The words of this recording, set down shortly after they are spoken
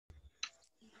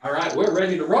All right, we're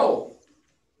ready to roll.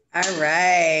 All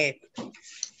right.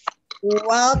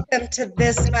 Welcome to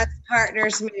this month's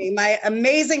partners meeting. My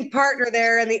amazing partner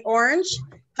there in the orange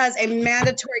has a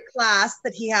mandatory class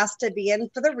that he has to be in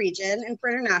for the region and for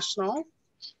international.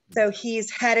 So he's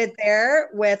headed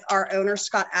there with our owner,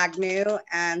 Scott Agnew,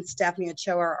 and Stephanie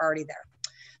Ochoa are already there.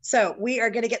 So we are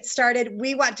going to get started.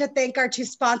 We want to thank our two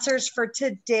sponsors for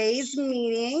today's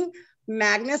meeting,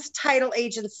 Magnus Title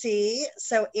Agency.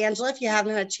 So Angela, if you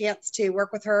haven't had a chance to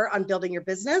work with her on building your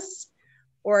business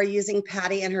or using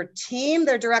Patty and her team,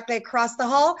 they're directly across the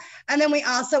hall. And then we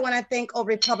also want to thank Old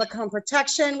Republic Home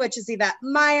Protection, which is Yvette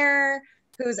Meyer,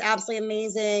 who's absolutely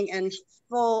amazing and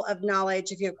full of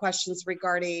knowledge if you have questions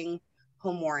regarding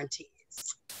home warranties.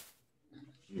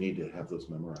 You need to have those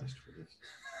memorized for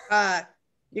this.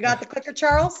 You got the clicker,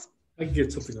 Charles? I can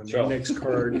get something on the next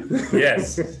card.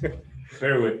 Yes.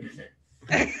 Bear with me.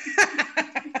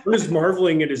 I was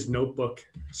marveling at his notebook.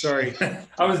 Sorry.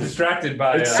 I was distracted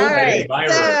by All right.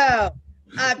 So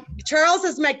Charles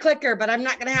is my clicker, but I'm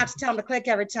not going to have to tell him to click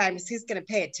every time because he's going to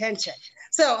pay attention.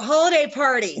 So holiday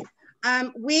party.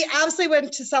 We absolutely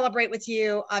want to celebrate with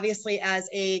you, obviously, as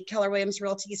a Keller Williams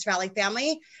Realty East Valley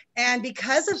family. And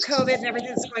because of COVID and everything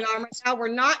that's going on right now, we're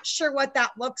not sure what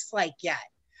that looks like yet.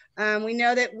 We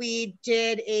know that we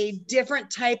did a different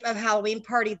type of Halloween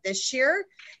party this year.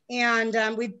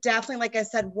 And we definitely, like I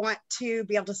said, want to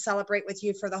be able to celebrate with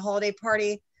you for the holiday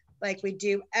party like we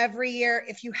do every year.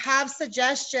 If you have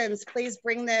suggestions, please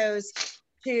bring those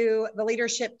to the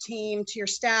leadership team, to your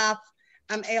staff,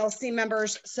 ALC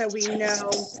members, so we know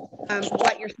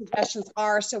what your suggestions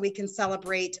are so we can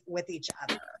celebrate with each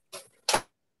other.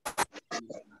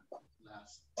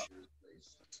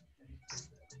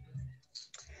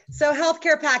 So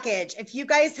healthcare package. If you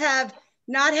guys have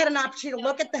not had an opportunity to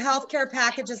look at the healthcare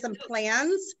packages and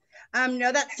plans,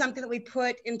 know that's something that we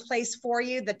put in place for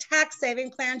you. The tax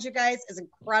saving plans, you guys, is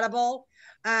incredible.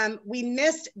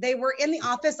 They were in the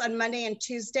office on Monday and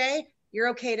Tuesday. You're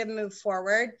okay to move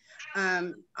forward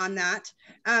on that.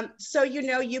 So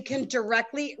you can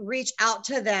directly reach out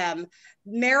to them.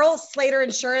 Merrill Slater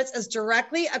Insurance is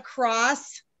directly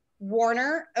across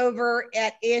Warner over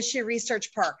at ASU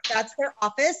Research Park. That's their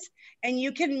office. And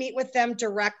you can meet with them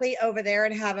directly over there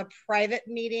and have a private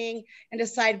meeting and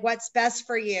decide what's best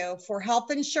for you for health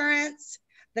insurance,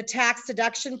 the tax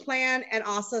deduction plan, and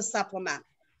also supplement.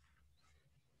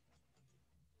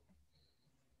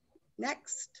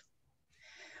 Next.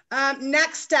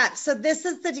 Next step. So this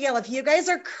is the deal. If you guys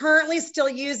are currently still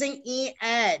using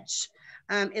eEdge,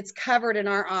 it's covered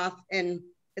in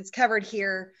it's covered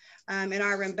here in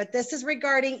our room, but this is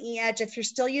regarding eEdge. If you're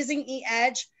still using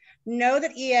eEdge, know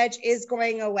that eEdge is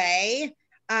going away.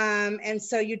 And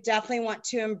so you definitely want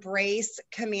to embrace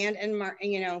Command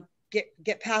and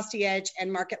get past eEdge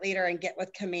and Market Leader and get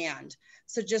with Command.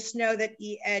 So just know that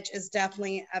eEdge is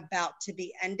definitely about to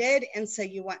be ended. And so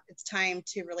it's time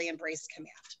to really embrace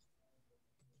Command.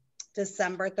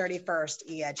 December 31st,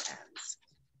 eEdge ends.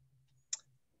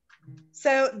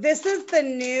 So this is the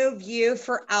new view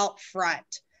for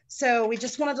Outfront. So we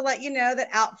just wanted to let you know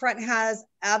that Outfront has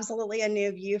absolutely a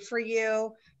new view for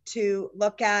you to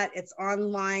look at. It's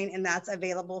online and that's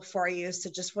available for you. So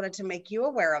just wanted to make you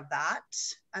aware of that.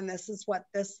 And this is what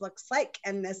this looks like.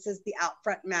 And this is the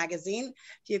Outfront magazine,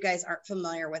 if you guys aren't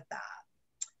familiar with that.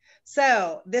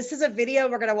 So this is a video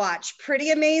we're gonna watch.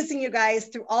 Pretty amazing, you guys,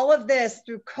 through all of this,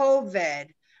 through COVID,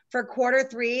 for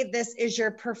Q3, this is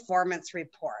your performance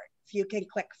report. If you can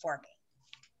click for me.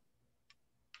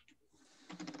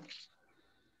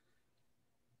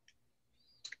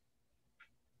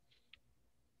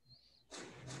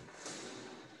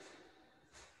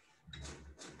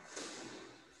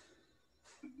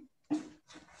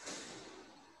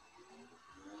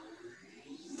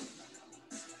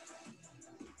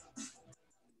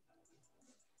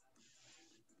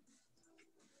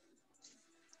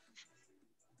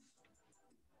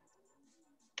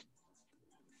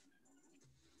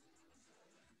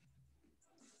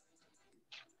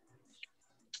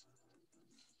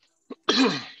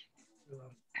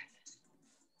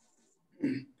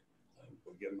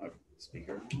 We'll get my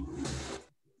speaker.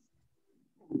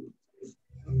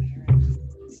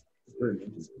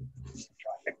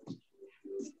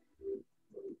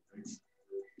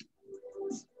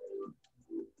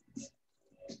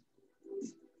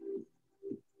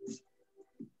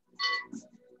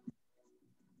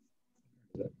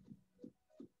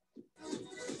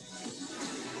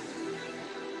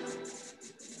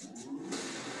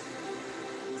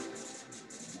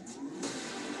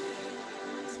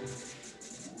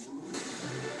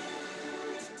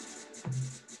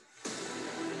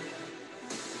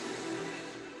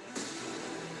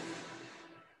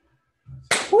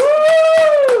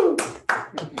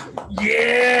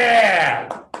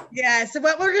 Yeah. Yeah, so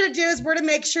what we're gonna do is we're gonna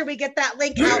make sure we get that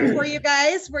link out for you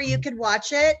guys where you can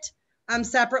watch it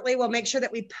separately. We'll make sure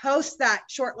that we post that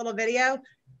short little video.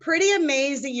 Pretty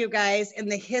amazing, you guys, in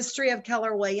the history of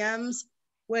Keller Williams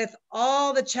with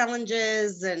all the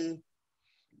challenges and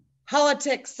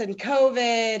politics and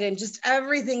COVID and just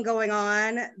everything going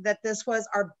on, that this was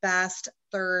our best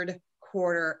third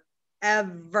quarter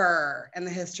ever in the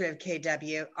history of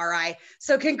KWRI.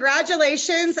 So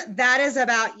congratulations, that is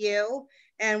about you.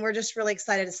 And we're just really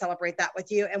excited to celebrate that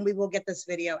with you. And we will get this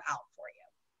video out for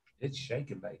you. It's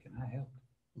shaking bacon. I helped.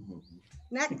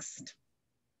 Next.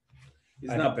 He's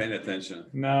not paying attention.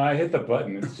 No, I hit the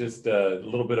button. It's just a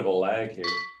little bit of a lag here.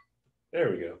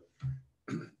 There we go.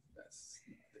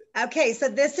 Okay, so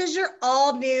this is your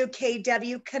all new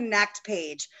KW Connect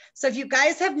page. So if you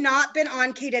guys have not been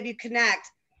on KW Connect,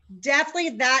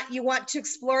 definitely that you want to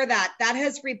explore that. That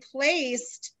has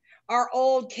replaced our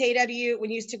old KW, when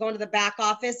you used to go into the back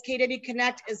office. KW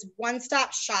Connect is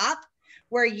one-stop shop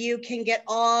where you can get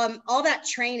all that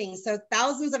training. So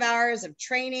thousands of hours of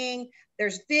training,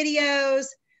 there's videos,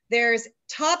 there's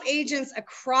top agents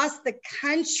across the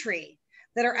country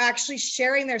that are actually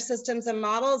sharing their systems and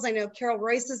models. I know Carol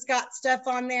Royce has got stuff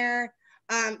on there.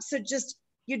 So just,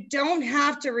 you don't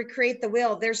have to recreate the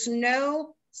wheel. There's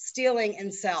no stealing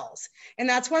in sales. And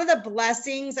that's one of the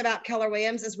blessings about Keller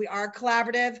Williams is we are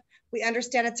collaborative. We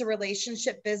understand it's a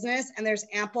relationship business and there's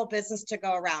ample business to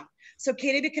go around. So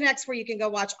KW Connect's where you can go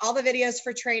watch all the videos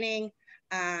for training.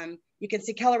 You can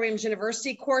see Keller Williams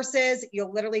University courses.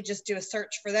 You'll literally just do a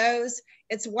search for those.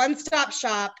 It's one-stop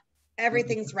shop.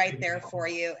 Everything's right there for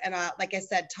you. And like I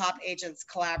said, top agents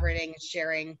collaborating and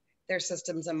sharing their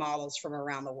systems and models from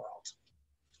around the world.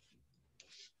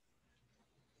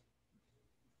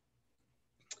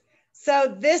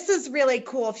 So this is really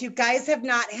cool. If you guys have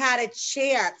not had a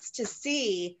chance to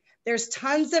see, there's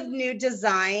tons of new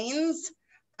designs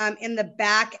in the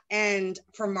back end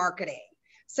for marketing.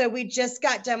 So we just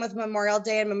got done with Memorial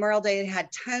Day, and Memorial Day had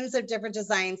tons of different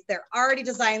designs. They're already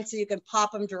designed so you can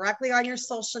pop them directly on your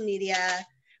social media.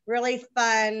 Really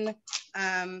fun,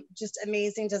 just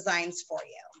amazing designs for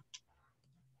you.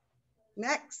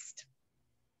 Next.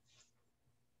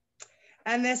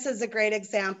 And this is a great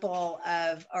example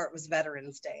of, or it was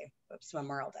Veterans Day, oops,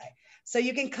 Memorial Day. So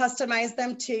you can customize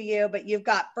them to you, but you've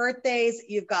got birthdays,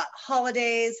 you've got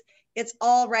holidays. It's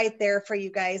all right there for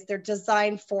you guys. They're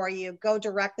designed for you. Go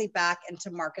directly back into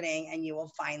marketing and you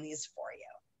will find these for you.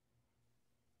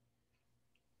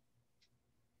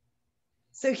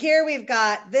 So here we've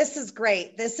got, this is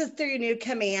great. This is through your new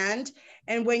command.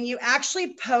 And when you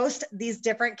actually post these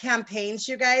different campaigns,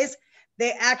 you guys,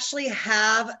 they actually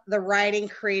have the writing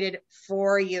created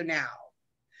for you now.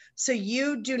 So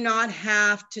you do not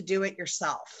have to do it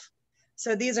yourself.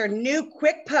 So these are new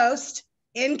quick posts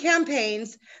in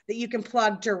campaigns that you can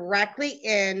plug directly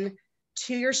in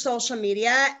to your social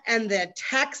media, and the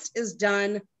text is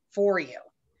done for you,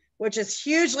 which is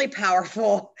hugely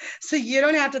powerful. So you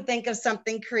don't have to think of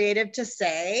something creative to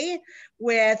say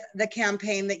with the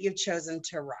campaign that you've chosen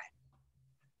to run.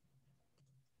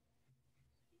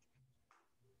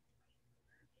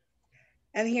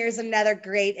 And here's another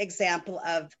great example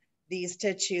of these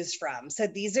to choose from. So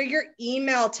these are your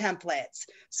email templates.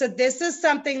 So this is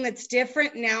something that's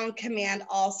different now in Command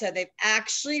also. They've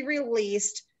actually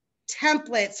released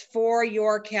templates for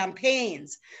your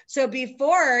campaigns. So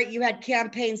before you had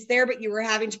campaigns there, but you were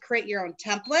having to create your own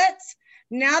templates.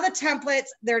 Now the templates,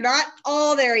 they're not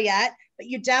all there yet, but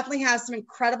you definitely have some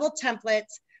incredible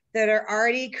templates that are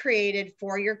already created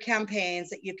for your campaigns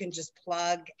that you can just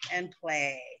plug and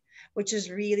play, which is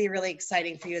really, really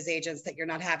exciting for you as agents that you're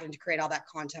not having to create all that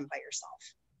content by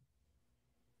yourself.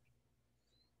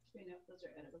 Do you know if those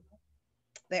are editable?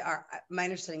 They are. My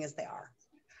understanding is they are.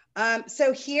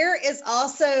 So here is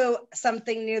also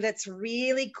something new that's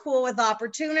really cool with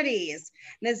opportunities.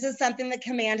 This is something that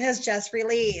Command has just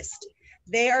released.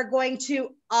 They are going to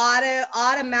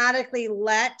automatically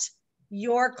let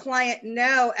your client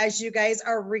know as you guys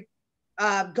are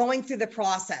going through the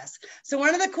process. So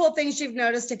one of the cool things you've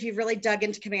noticed if you've really dug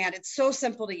into Command, it's so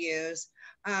simple to use.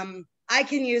 I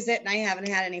can use it and I haven't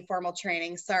had any formal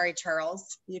training. Sorry,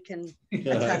 Charles, you can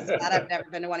attest to that. I've never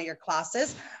been to one of your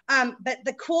classes. But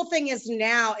the cool thing is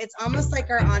now it's almost like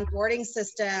our onboarding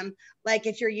system. Like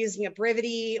if you're using a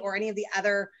Brivity or any of the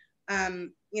other,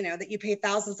 you know, that you pay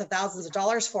thousands of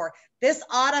dollars for, this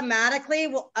automatically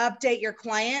will update your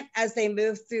client as they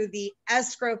move through the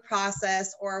escrow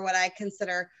process, or what I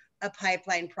consider a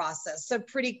pipeline process. So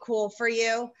pretty cool for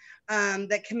you.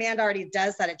 That Command already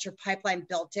does that. It's your pipeline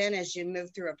built in as you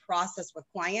move through a process with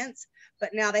clients,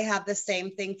 but now they have the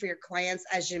same thing for your clients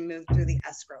as you move through the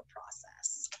escrow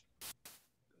process.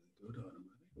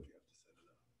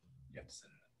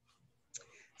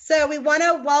 So we want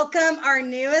to welcome our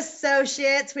new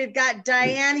associates. We've got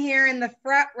Diane here in the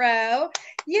front row.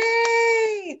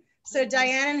 Yay! So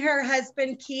Diane and her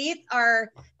husband, Keith,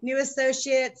 are new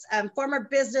associates, former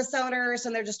business owners,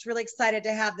 and they're just really excited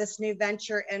to have this new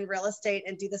venture in real estate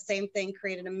and do the same thing,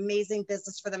 create an amazing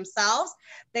business for themselves.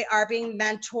 They are being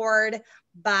mentored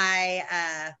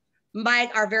by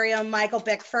Mike, our very own Michael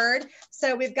Bickford.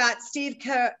 So we've got Steve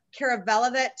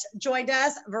Caravello that joined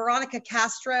us. Veronica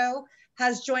Castro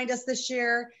has joined us this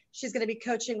year. She's going to be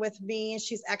coaching with me.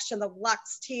 She's actually on the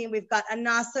Lux team. We've got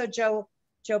Anaso Joe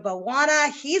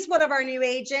Bowana. He's one of our new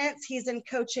agents. He's in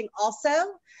coaching also.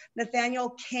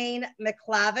 Nathaniel Kane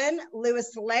McLavin.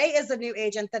 Lewis Lay is a new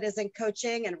agent that is in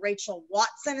coaching, and Rachel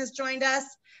Watson has joined us.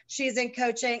 She's in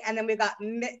coaching. And then we've got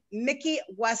Mickey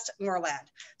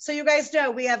Westmoreland. So you guys know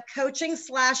we have coaching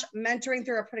 / mentoring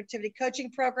through our productivity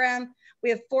coaching program. We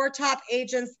have 4 top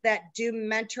agents that do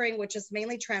mentoring, which is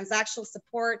mainly transactional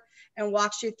support and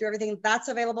walks you through everything that's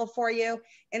available for you.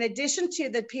 In addition to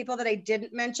the people that I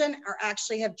didn't mention are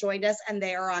actually have joined us, and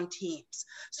they are on teams.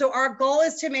 So our goal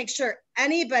is to make sure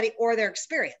anybody, or they're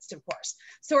experienced, of course.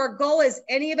 So our goal is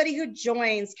anybody who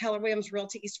joins Keller Williams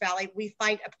Realty East Valley, we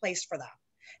find a place for them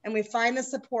and we find the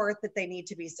support that they need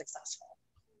to be successful.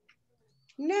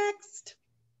 Next.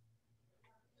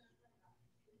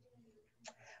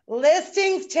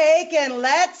 Listings taken.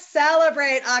 Let's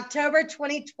celebrate October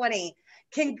 2020.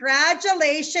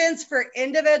 Congratulations for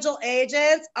individual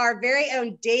agents. Our very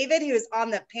own David, who is on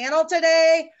the panel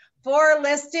today, 4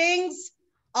 listings.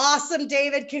 Awesome,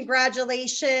 David.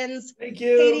 Congratulations. Thank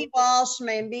you. Katie Walsh,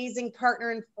 my amazing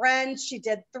partner and friend. She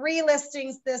did 3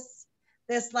 listings this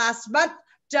last month.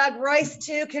 Doug Royce,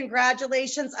 2.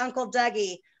 Congratulations, Uncle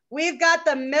Dougie. We've got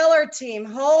the Miller team.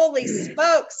 Holy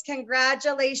smokes.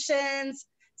 Congratulations,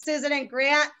 Susan and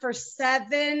Grant, for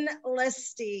 7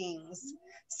 listings.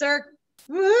 Sir,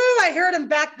 woo, I heard them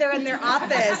back there in their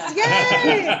office.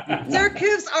 Yay! Sir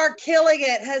Coofs are killing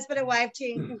it. Husband and wife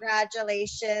team,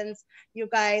 congratulations. You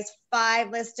guys, 5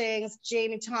 listings.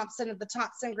 Jamie Thompson of the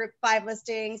Thompson Group, 5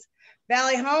 listings.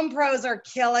 Valley Home Pros are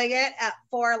killing it at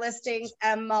 4 listings,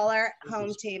 and Muller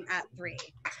Home Team at 3.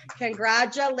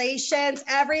 Congratulations,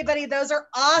 everybody. Those are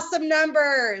awesome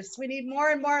numbers. We need more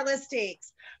and more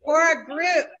listings. For our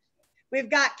group, we've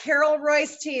got Carol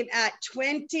Roy's team at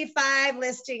 25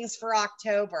 listings for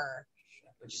October.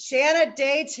 Shanna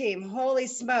Day team, holy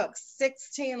smokes,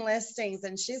 16 listings,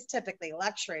 and she's typically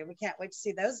luxury. We can't wait to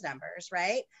see those numbers,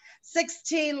 right?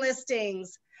 16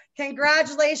 listings.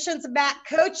 Congratulations, Matt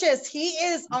Coaches. He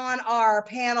is on our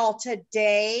panel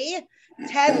today.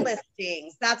 10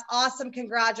 listings. That's awesome.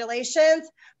 Congratulations.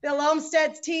 Bill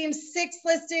Olmstead's team, 6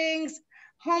 listings.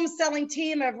 Home selling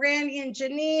team of Randy and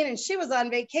Janine, and she was on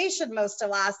vacation most of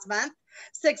last month.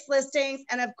 6 listings.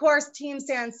 And of course, Team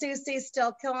San Souci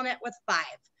still killing it with 5.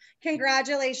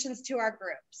 Congratulations to our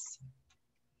groups.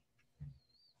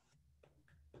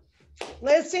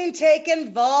 Listing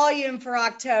taken volume for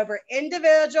October.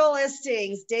 Individual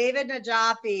listings. David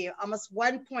Najafi, almost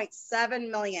 1.7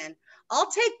 million. I'll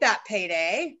take that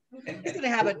payday. He's going to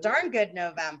have a darn good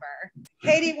November.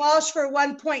 Katie Walsh for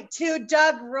 1.2.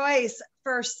 Doug Royce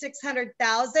for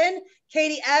 600,000.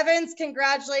 Katie Evans,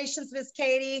 congratulations, Miss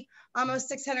Katie, almost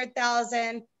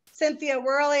 600,000. Cynthia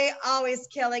Worley, always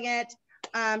killing it.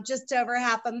 Just over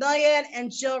 500,000.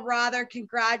 And Jill Rother,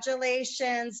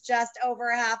 congratulations, just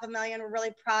over 500,000. We're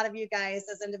really proud of you guys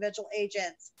as individual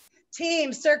agents.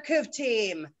 Team, Sir Coof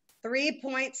team,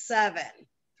 3.7.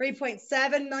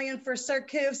 3.7 million for Sir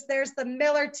Coofs. There's the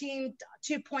Miller team,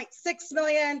 2.6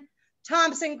 million.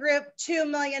 Thompson Group, 2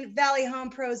 million. Valley Home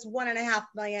Pros, 1.5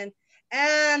 million.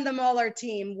 And the Muller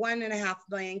team, 1.5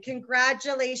 million.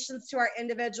 Congratulations to our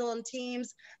individual and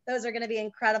teams. Those are going to be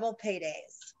incredible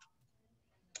paydays.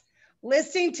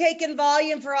 Listing taken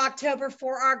volume for October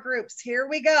for our groups. Here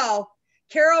we go.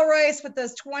 Carol Royce with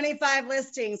those 25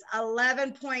 listings,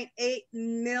 11.8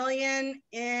 million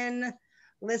in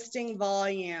listing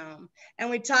volume.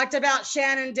 And we talked about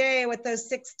Shannon Day with those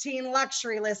 16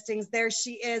 luxury listings. There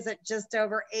she is at just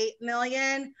over 8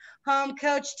 million. Home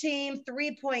coach team,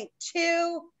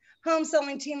 3.2. Home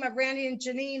selling team of Randy and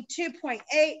Janine,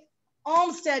 2.8.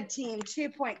 Olmstead team,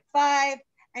 2.5.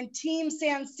 And Team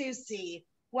San Souci,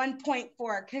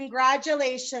 1.4.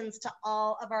 Congratulations to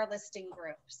all of our listing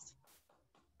groups.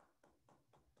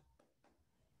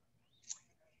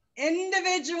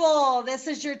 Individual, this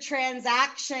is your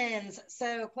transactions.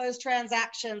 So closed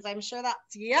transactions, I'm sure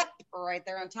that's, yep, right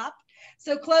there on top.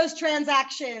 So closed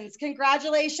transactions,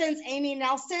 congratulations, Amy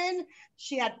Nelson.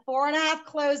 She had 4.5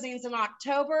 closings in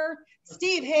October.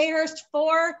 Steve Hayhurst,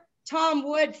 4. Tom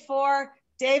Wood, 4.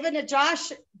 David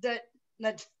Najafi,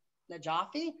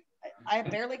 I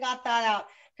barely got that out.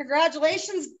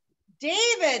 Congratulations,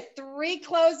 David, 3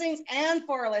 closings and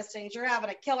 4 listings. You're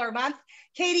having a killer month.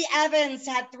 Katie Evans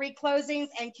had 3 closings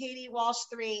and Katie Walsh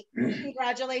 3.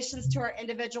 Congratulations to our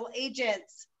individual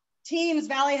agents. Teams,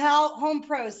 Valley Home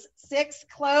Pros, 6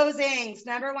 closings.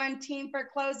 #1 team for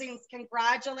closings.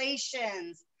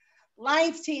 Congratulations.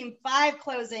 Lines team, 5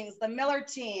 closings. The Miller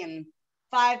team,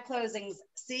 5 closings.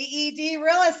 CED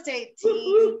Real Estate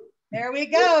team. There we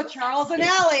go. Charles and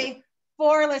Allie,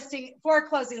 4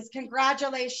 closings.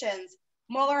 Congratulations.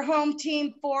 Muller Home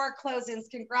Team, 4 closings.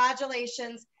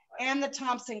 Congratulations. And the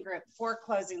Thompson Group, 4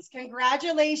 closings.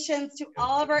 Congratulations to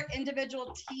all of our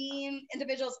individuals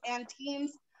and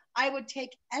teams. I would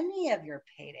take any of your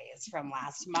paydays from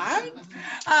last month.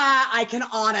 I can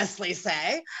honestly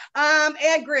say.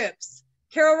 And groups.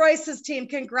 Carol Royce's team,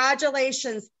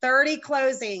 congratulations. 30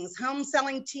 closings. Home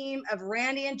selling team of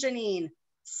Randy and Janine,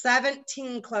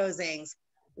 17 closings.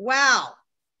 Wow.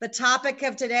 The topic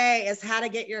of today is how to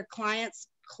get your clients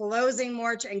closing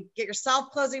more and get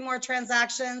yourself closing more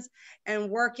transactions and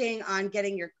working on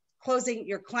getting your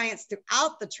clients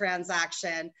throughout the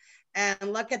transaction.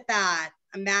 And look at that.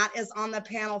 Matt is on the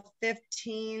panel,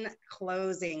 15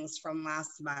 closings from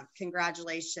last month.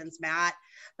 Congratulations, Matt.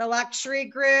 The luxury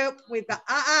group, we've got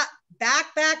back.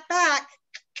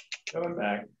 Going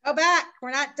back. Go back.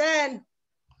 We're not done.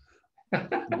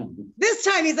 This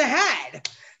time he's ahead.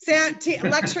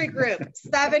 Luxury group,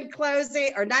 9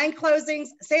 closings.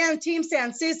 Team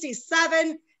San Souci,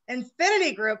 7.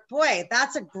 Infinity Group, boy,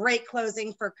 that's a great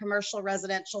closing for commercial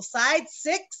residential side,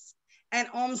 6. And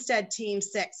Olmsted team,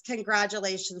 6.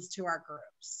 Congratulations to our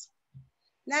groups.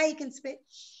 Now you can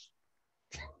switch.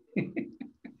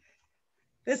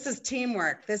 This is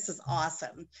teamwork. This is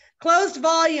awesome. Closed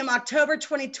volume, October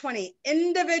 2020.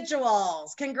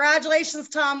 Individuals. Congratulations,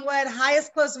 Tom Wood.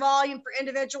 Highest closed volume for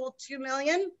individual, 2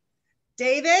 million.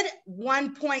 David,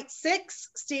 1.6.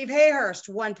 Steve Hayhurst,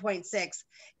 1.6.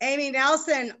 Amy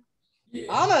Nelson,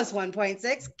 almost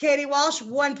 1.6. Katie Walsh,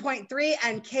 1.3.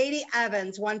 And Katie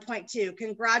Evans, 1.2.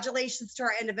 Congratulations to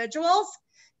our individuals.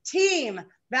 Team,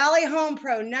 Valley Home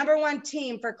Pro, #1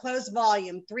 team for closed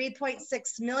volume,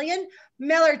 3.6 million.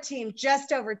 Miller team,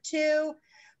 just over 2.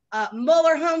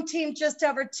 Muller Home team, just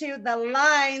over 2. The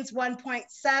Lines,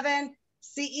 1.7.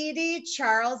 CED,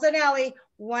 Charles and Ellie,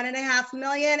 1.5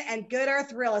 million. And Good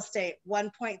Earth Real Estate,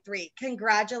 1.3.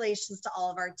 Congratulations to all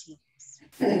of our teams.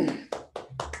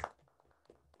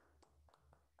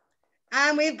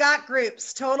 And we've got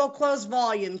groups, total closed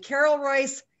volume. Carol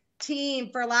Royce team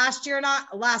for last month,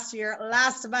 a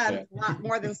lot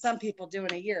more than some people do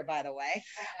in a year, by the way.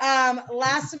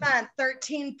 Last month,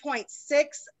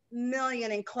 13.6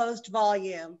 million in closed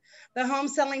volume. The home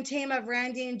selling team of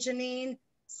Randy and Janine,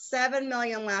 7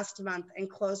 million last month in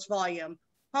closed volume.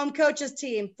 Home coaches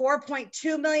team,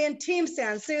 4.2 million. Team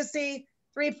San Souci,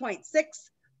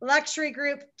 3.6. Luxury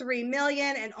group, 3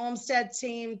 million. And Olmsted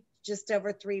team, just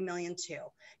over 3 million too.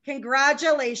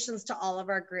 Congratulations to all of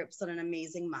our groups on an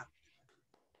amazing month.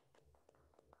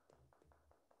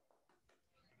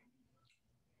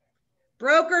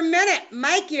 Broker Minute.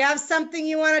 Mike, you have something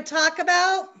you want to talk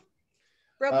about?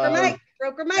 Broker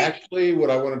Mike. Actually, what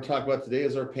I want to talk about today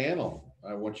is our panel.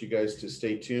 I want you guys to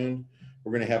stay tuned.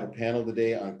 We're going to have a panel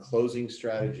today on closing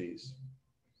strategies.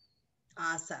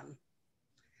 Awesome.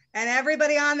 And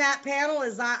everybody on that panel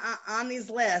is on these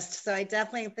lists. So I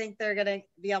definitely think they're going to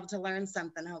be able to learn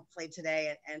something hopefully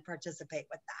today and participate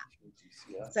with that.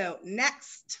 Yeah. So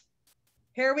next,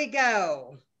 here we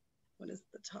go. What is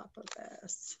the top of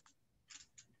this?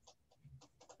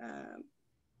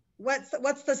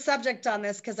 What's the subject on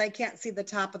this? Because I can't see the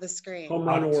top of the screen.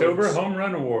 October Home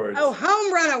Run Awards. Oh,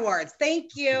 Home Run Awards.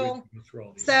 Thank you.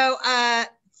 So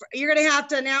you're going to have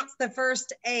to announce the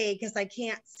first A because I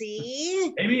can't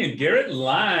see. Amy and Garrett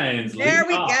Lines. There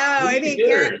we go. Amy and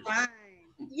Garrett Lines.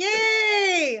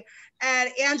 Yay.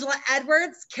 And Angela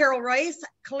Edwards, Carol Royce,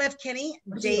 Cliff Kinney,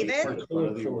 David,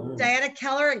 Diana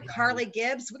Keller, and Carly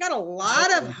Gibbs. We got a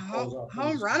lot of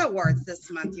home run awards this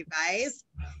month, you guys.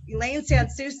 Elaine San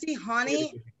Souci,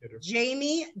 Hani,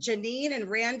 Jamie, Janine and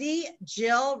Randy,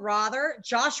 Jill Rother,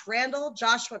 Josh Randall,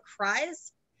 Joshua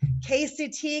Kreis, Casey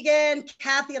Teagan,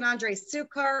 Kathy and Andre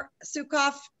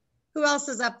Sukoff. Who else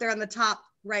is up there in the top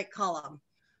right column?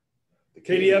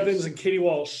 Katie Evans and Katie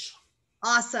Walsh.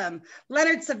 Awesome.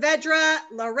 Leonard Saavedra,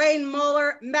 Lorraine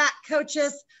Moeller, Matt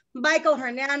Coaches, Michael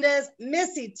Hernandez,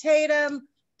 Missy Tatum,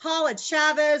 Paula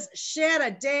Chavez,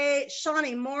 Shanna Day,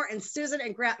 Shawnee Moore, and Susan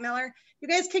and Grant Miller. You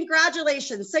guys,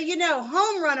 congratulations. So, you know,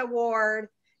 Home Run Award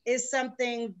is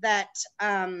something that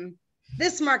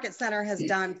this market center has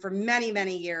done for many,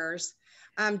 many years.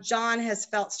 John has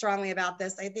felt strongly about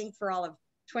this, I think, for all of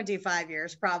 25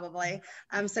 years, probably,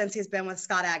 since he's been with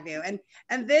Scott Agnew.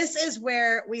 And this is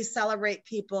where we celebrate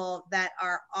people that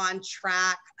are on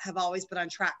track, have always been on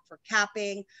track for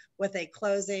capping with a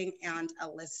closing and a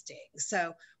listing.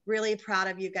 So really proud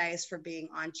of you guys for being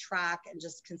on track and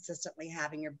just consistently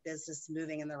having your business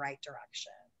moving in the right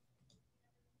direction.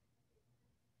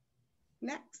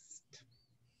 Next.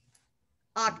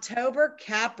 October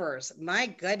cappers, my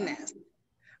goodness.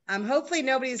 Hopefully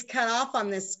nobody's cut off on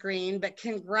this screen, but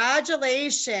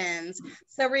congratulations.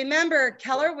 So remember,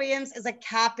 Keller Williams is a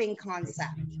capping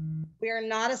concept. We are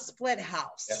not a split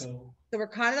house. So we're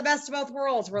kind of the best of both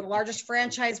worlds. We're the largest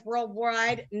franchise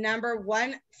worldwide,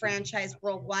 #1 franchise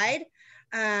worldwide,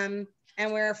 and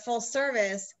we're full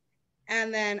service.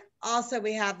 And then also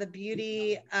we have the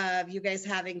beauty of you guys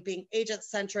being agent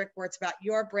centric, where it's about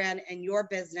your brand and your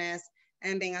business,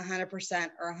 and being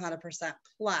 100% or 100%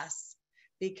 plus,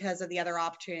 because of the other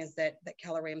opportunities that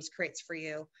Keller Williams creates for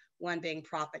you, one being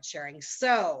profit sharing.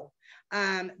 So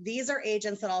these are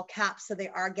agents that all cap, so they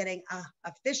are getting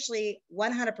officially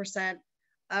 100%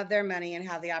 of their money and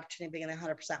have the opportunity of being in the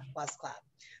 100% plus club.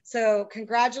 So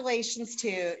congratulations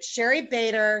to Sherry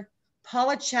Bader,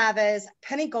 Paula Chavez,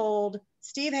 Penny Gold,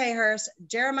 Steve Hayhurst,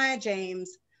 Jeremiah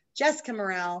James, Jessica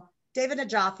Morrell, David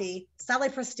Najafi, Sally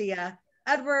Prestia,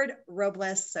 Edward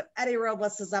Robles, so Eddie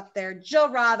Robles is up there, Jill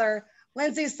Rother,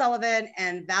 Lindsay Sullivan,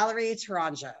 and Valerie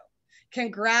Taranjo.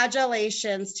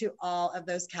 Congratulations to all of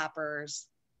those cappers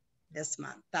this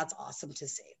month. That's awesome to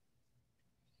see.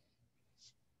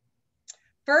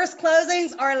 First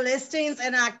closings are listings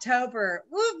in October.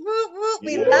 Whoop, whoop, whoop.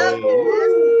 We love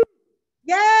it.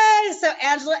 Yay! So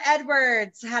Angela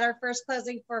Edwards had her first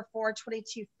closing for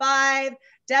 $422,500.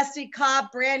 Destiny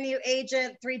Cobb, brand new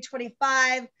agent,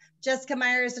 $325,000. Jessica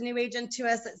Myers, a new agent to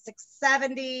us at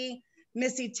 $670,000.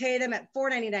 Missy Tatum at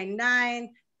 $499,900,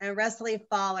 and Wesley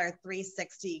Fowler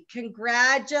 $360,000.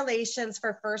 Congratulations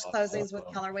for first closings with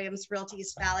Keller Williams Realty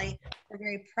East Valley. We're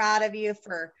very proud of you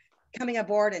for coming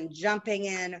aboard and jumping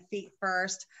in feet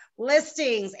first.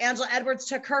 Listings, Angela Edwards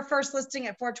took her first listing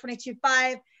at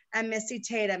 $422,500, and Missy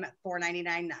Tatum at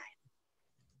 $499,900.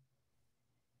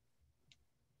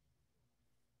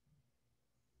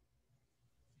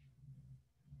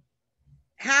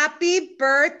 Happy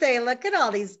birthday. Look at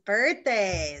all these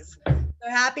birthdays. So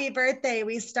happy birthday.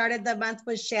 We started the month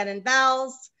with Shannon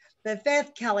Bells, the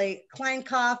 5th, Kelly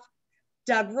Kleinkoff,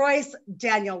 Doug Royce,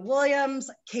 Daniel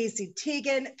Williams, Casey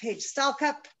Teagan, Paige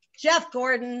Stelkup, Jeff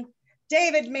Gordon,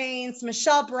 David Maines,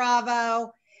 Michelle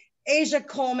Bravo, Asia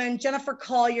Coleman, Jennifer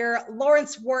Collier,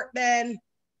 Lawrence Wortman.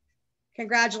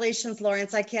 Congratulations,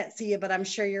 Lawrence. I can't see you, but I'm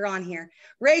sure you're on here.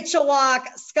 Rachel Walk,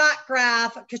 Scott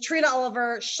Graff, Katrina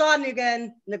Oliver, Sean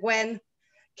Nguyen,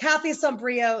 Kathy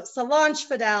Sombrio, Solange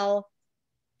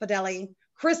Fideli,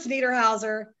 Chris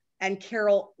Niederhauser, and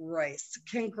Carol Royce.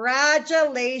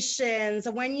 Congratulations.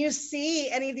 When you see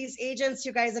any of these agents,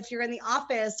 you guys, if you're in the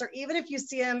office, or even if you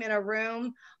see them in a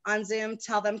room on Zoom,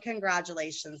 tell them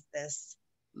congratulations this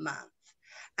month.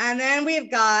 And then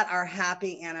we've got our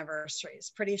happy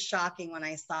anniversaries. Pretty shocking when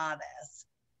I saw this.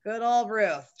 Good old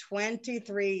Ruth,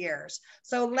 23 years.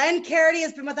 So Len Carity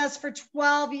has been with us for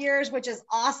 12 years, which is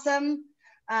awesome.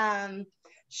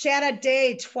 Shanna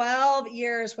Day, 12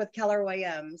 years with Keller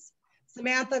Williams.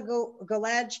 Samantha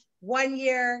Golej, 1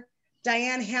 year.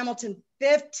 Diane Hamilton,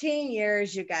 15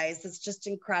 years, you guys. It's just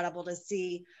incredible to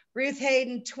see. Ruth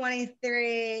Hayden,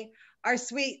 23. Our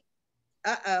sweet,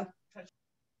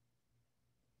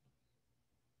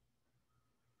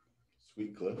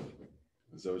 Sweet Cliff.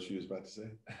 Is that what she was about to say?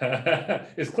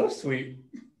 Is Cliff sweet?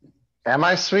 Am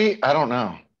I sweet? I don't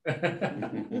know.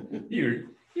 You're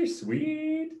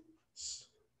sweet.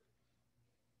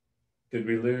 Did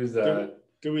we lose?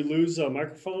 Did we lose a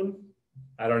microphone?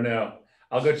 I don't know.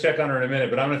 I'll go check on her in a minute,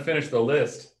 but I'm going to finish the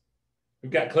list.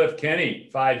 We've got Cliff Kenny,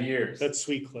 5 years. That's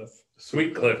Sweet Cliff.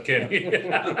 Sweet Cliff Kenny.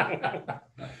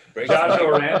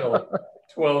 Joshua Randall,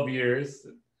 12 years.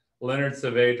 Leonard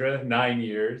Saavedra, 9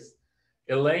 years.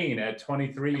 Elaine at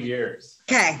 23 years.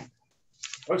 Okay.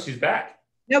 Oh, she's back.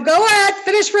 No, go ahead.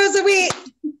 Finish Rosa Wheat.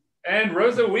 And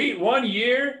Rosa Wheat, 1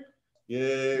 year.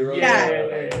 Yay, Rosa.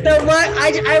 Yeah. So what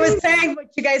I was saying, what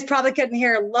you guys probably couldn't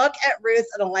hear, look at Ruth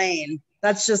and Elaine.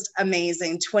 That's just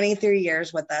amazing. 23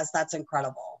 years with us. That's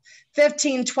incredible.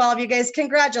 15, 12, you guys,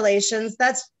 congratulations.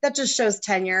 That just shows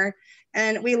tenure.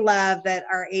 And we love that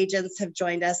our agents have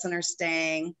joined us and are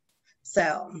staying.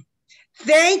 So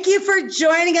thank you for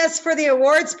joining us for the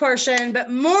awards portion. But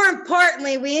more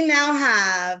importantly, we now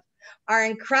have our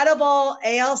incredible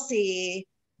ALC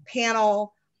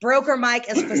panel. Broker Mike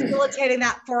is facilitating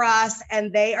that for us,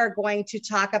 and they are going to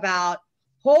talk about,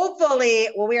 hopefully,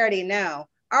 well, we already know,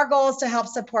 our goal is to help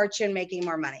support you in making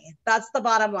more money. That's the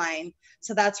bottom line.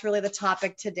 So that's really the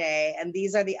topic today, and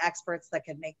these are the experts that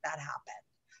can make that happen.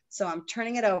 So I'm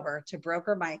turning it over to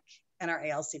Broker Mike and our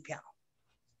ALC panel.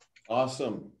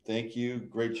 Awesome. Thank you.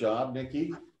 Great job,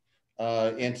 Nikki.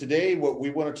 And today, what we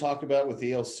want to talk about with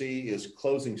ALC is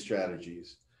closing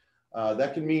strategies.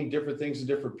 That can mean different things to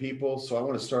different people. So I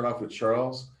want to start off with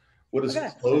Charles. What does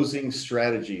closing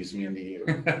strategies mean to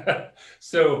you?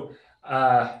 So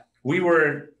we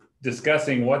were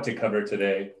discussing what to cover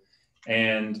today,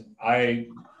 and I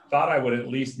thought I would at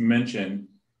least mention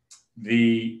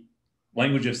the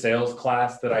language of sales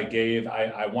class that I gave.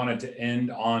 I wanted to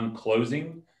end on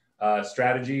closing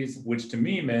strategies, which to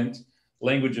me meant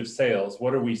language of sales.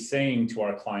 What are we saying to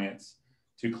our clients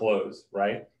to close,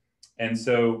 right? And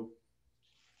so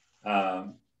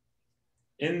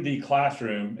in the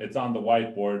classroom, it's on the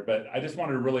whiteboard, but I just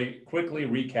wanted to really quickly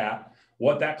recap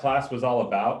what that class was all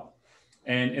about.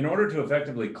 And in order to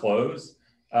effectively close,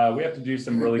 we have to do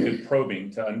some really good probing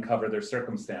to uncover their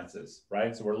circumstances,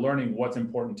 right? So we're learning what's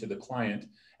important to the client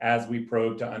as we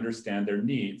probe to understand their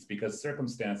needs, because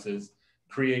circumstances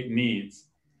create needs.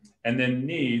 And then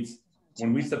needs,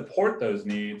 when we support those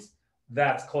needs,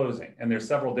 that's closing. And there's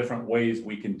several different ways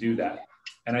we can do that.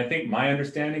 And I think my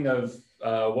understanding of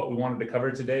what we wanted to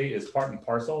cover today is part and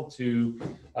parcel to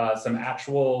some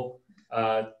actual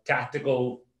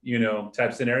tactical,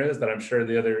 type scenarios that I'm sure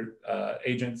the other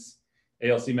agents,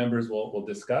 ALC members will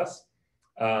discuss.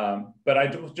 But I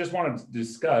just wanted to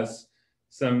discuss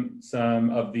some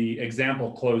of the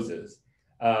example closes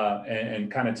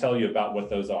and kind of tell you about what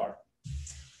those are.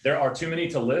 There are too many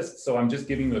to list, so I'm just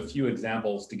giving you a few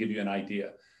examples to give you an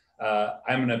idea.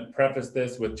 I'm going to preface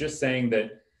this with just saying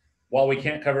that while we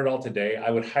can't cover it all today,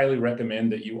 I would highly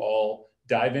recommend that you all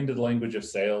dive into the language of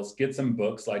sales, get some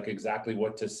books like Exactly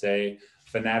What to Say,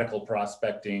 Fanatical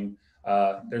Prospecting.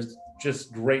 There's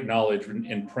just great knowledge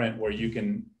in print where you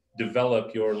can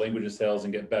develop your language of sales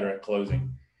and get better at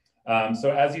closing.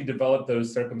 So as you develop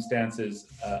those circumstances,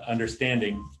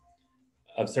 understanding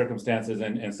of circumstances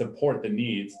and support the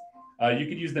needs, you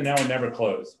could use the now or never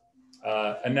close.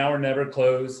 A now or never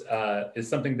close is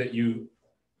something that you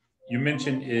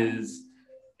mentioned is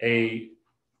a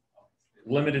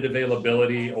limited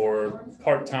availability or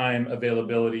part-time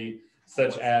availability,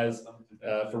 such as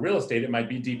for real estate, it might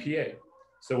be DPA.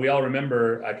 So we all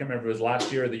remember, I can't remember if it was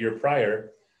last year or the year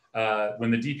prior,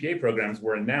 when the DPA programs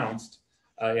were announced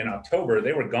in October,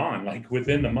 they were gone like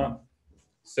within the month.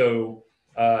 So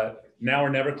now or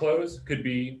never close could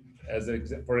be,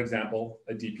 for example,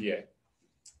 a DPA.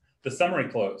 The summary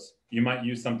close, you might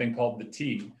use something called the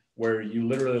T, where you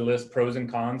literally list pros and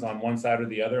cons on one side or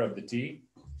the other of the T.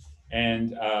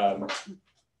 And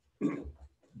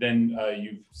then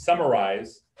you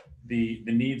summarize the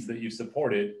needs that you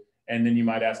supported, and then you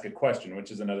might ask a question,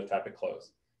 which is another type of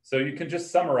close. So you can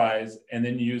just summarize and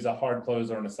then use a hard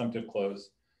close or an assumptive close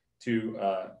to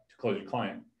close your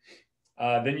client.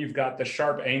 Then you've got the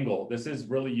sharp angle. This is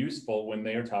really useful when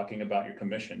they are talking about your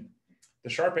commission. The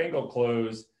sharp angle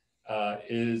close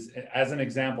is, as an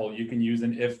example, you can use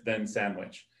an if-then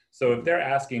sandwich. So if they're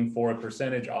asking for a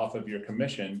percentage off of your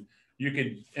commission, you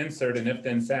could insert an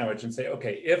if-then sandwich and say,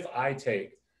 okay, if I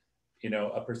take,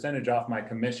 a percentage off my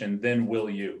commission, then will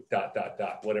you, ...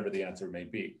 whatever the answer may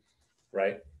be,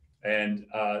 right? And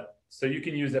so you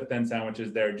can use if-then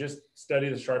sandwiches there. Just study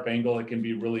the sharp angle. It can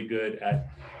be really good at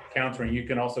countering. You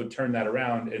can also turn that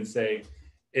around and say,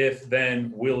 if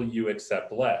then will you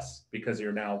accept less? Because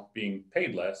you're now being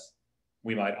paid less,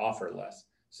 we might offer less.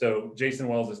 So Jason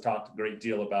Wells has talked a great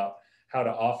deal about how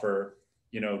to offer,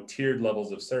 tiered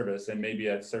levels of service, and maybe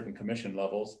at certain commission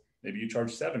levels, maybe you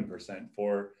charge 7%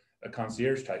 for a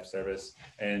concierge type service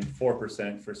and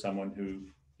 4% for someone who,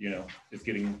 is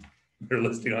getting their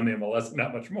listing on the MLS,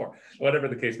 not much more, whatever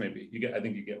the case may be. I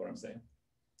think you get what I'm saying.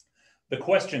 The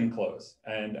question close.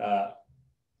 And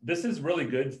this is really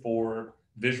good for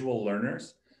visual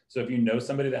learners. So if you know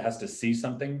somebody that has to see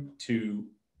something to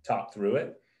talk through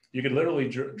it, you could literally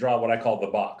draw what I call the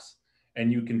box.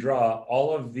 And you can draw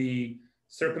all of the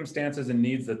circumstances and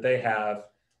needs that they have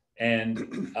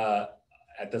and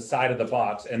at the side of the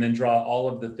box, and then draw all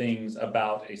of the things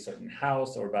about a certain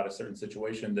house or about a certain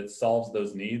situation that solves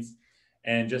those needs.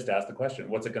 and just ask the question,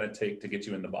 what's it going to take to get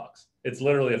you in the box? It's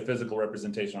literally a physical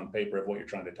representation on paper of what you're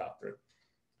trying to talk through.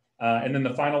 And then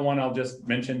the final one I'll just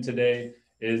mention today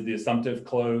is the assumptive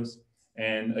close.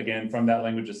 And again, from that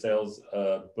language of sales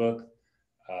book,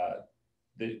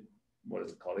 what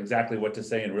is it called? Exactly What to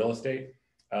Say in Real Estate.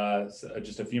 So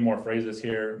just a few more phrases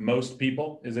here. Most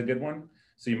people is a good one.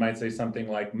 So you might say something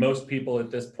like, most people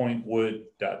at this point would ...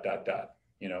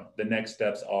 You know, the next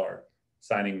steps are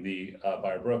signing the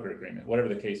buyer broker agreement, whatever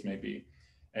the case may be.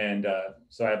 And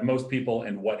so I have most people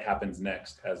and what happens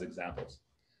next as examples.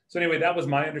 So anyway, that was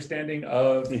my understanding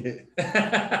of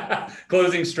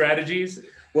closing strategies.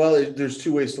 Well, there's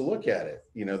two ways to look at it.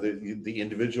 You know, the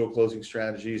individual closing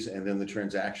strategies and then the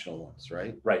transactional ones,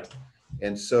 right? Right.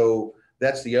 And so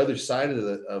that's the other side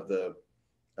of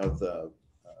the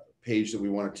page that we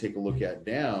want to take a look at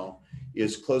now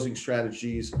is closing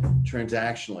strategies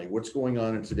transactionally. What's going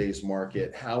on in today's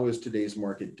market? How is today's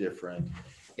market different?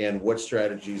 And what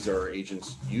strategies are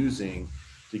agents using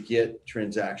to get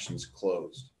transactions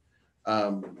closed?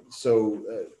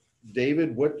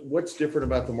 David, what's different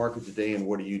about the market today and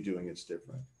what are you doing that's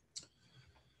different?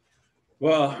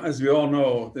 Well, as we all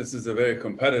know, this is a very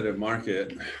competitive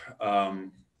market.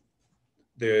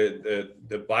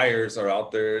 The buyers are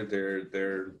out there.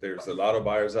 There's a lot of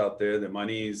buyers out there. The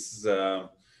money's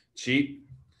cheap,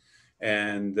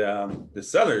 and the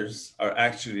sellers are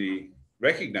actually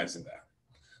recognizing that.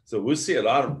 So we see a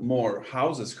lot more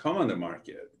houses come on the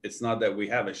market. It's not that we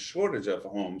have a shortage of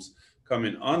homes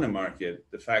coming on the market.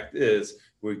 The fact is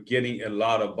we're getting a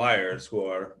lot of buyers who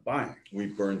are buying. We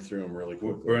burned through them really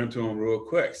quickly. Burned through them real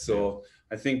quick. So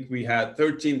I think we had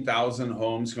 13,000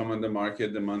 homes come on the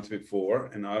market the month before,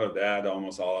 and out of that,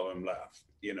 almost all of them left.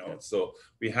 You know, so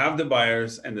we have the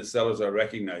buyers and the sellers are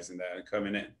recognizing that and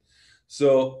coming in.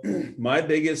 So my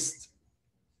biggest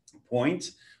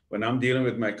point when I'm dealing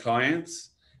with my clients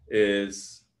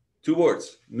is two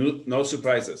words: no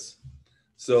surprises.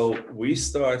 So we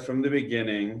start from the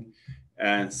beginning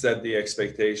and set the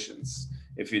expectations.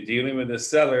 If you're dealing with a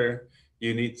seller,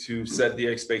 you need to set the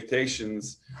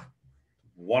expectations.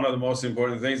 One of the most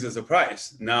important things is the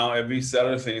price. Now, every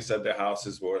seller thinks that the house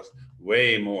is worth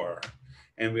way more.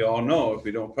 And we all know if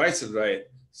we don't price it right,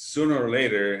 sooner or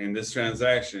later in this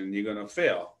transaction, you're going to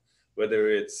fail,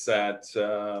 whether it's at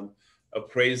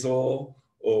appraisal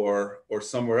or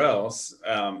somewhere else.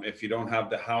 If you don't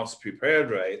have the house prepared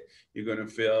right, you're going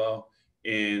to fail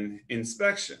in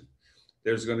inspection.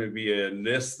 There's going to be a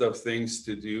list of things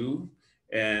to do,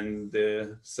 and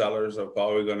the sellers are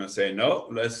probably going to say, no,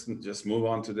 let's just move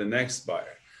on to the next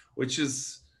buyer, which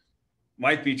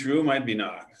might be true, might be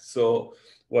not. So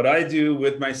what I do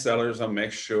with my sellers, I'll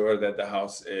make sure that the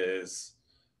house is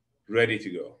ready to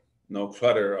go. No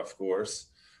clutter, of course.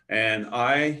 And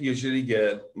I usually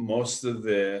get most of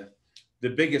the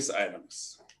biggest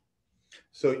items.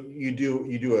 So you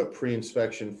do a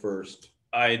pre-inspection first.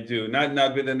 I do,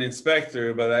 not with an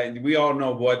inspector, but we all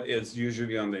know what is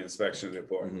usually on the inspection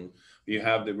report. Mm-hmm. You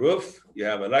have the roof, you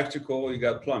have electrical, you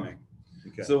got plumbing.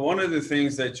 Okay. So one of the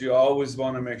things that you always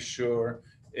want to make sure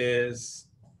is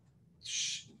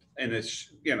in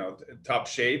its top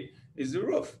shape is the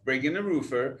roof. Bring in a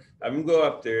roofer, have them go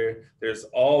up there. There's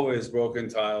always broken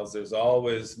tiles, there's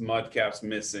always mud caps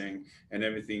missing and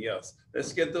everything else.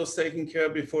 Let's get those taken care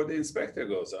of before the inspector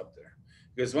goes up there.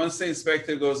 Because once the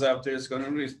inspector goes up there, it's going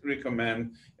to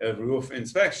recommend a roof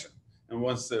inspection. And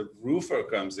once the roofer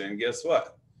comes in, guess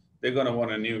what? They're going to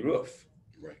want a new roof.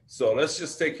 Right. So let's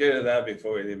just take care of that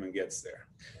before it even gets there.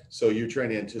 So you're trying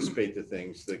to anticipate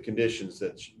the conditions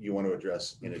that you want to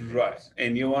address in advance. Right.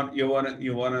 And you want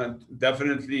to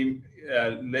definitely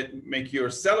make your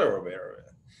seller aware of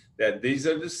it. That these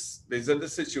are the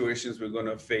situations we're going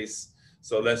to face.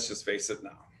 So let's just face it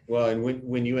now. Well, and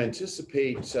when you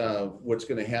anticipate what's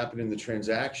going to happen in the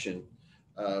transaction,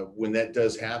 when that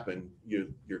does happen,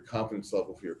 your confidence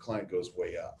level for your client goes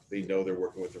way up. They know they're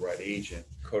working with the right agent.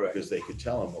 Correct. Because they could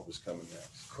tell them what was coming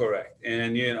next. Correct.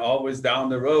 And you can always down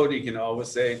the road, you can always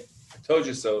say, I told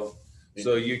you so.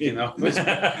 So you can always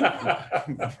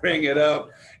bring it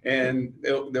up, and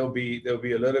they'll be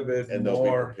a little bit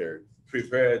more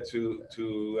prepared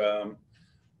to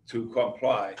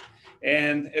comply.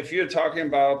 And if you're talking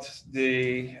about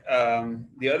the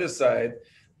other side,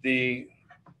 the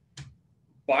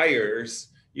buyers,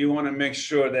 you want to make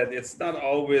sure that it's not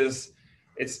always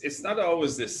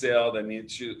the sale that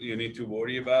you need to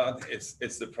worry about.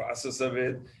 It's the process of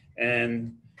it,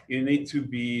 and you need to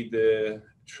be the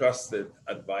trusted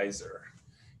advisor.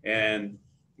 And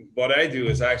what I do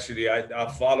is actually I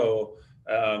follow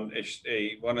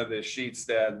one of the sheets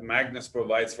that Magnus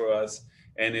provides for us.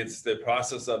 and it's the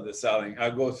process of the selling. I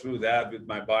go through that with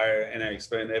my buyer and I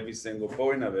explain every single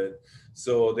point of it,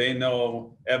 so they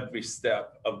know every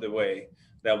step of the way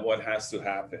that what has to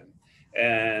happen.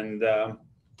 And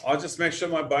I'll just make sure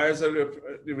my buyers are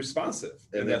responsive.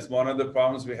 And that's one of the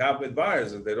problems we have with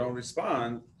buyers, is they don't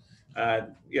respond,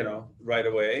 right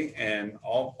away. And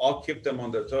I'll keep them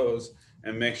on their toes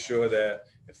and make sure that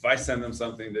if I send them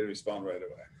something, they respond right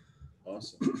away.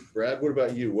 Awesome. Brad, what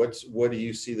about you? What do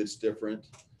you see that's different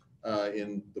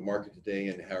in the market today,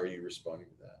 and how are you responding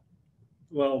to that?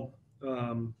 Well,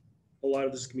 a lot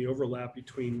of this can be overlap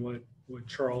between what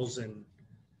Charles and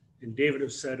David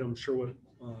have said. I'm sure what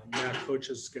Matt Coach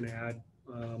is going to add.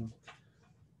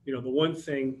 The one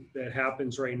thing that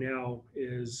happens right now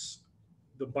is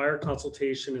the buyer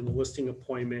consultation and the listing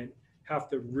appointment have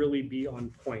to really be on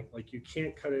point. Like, you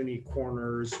can't cut any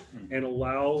corners and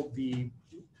allow the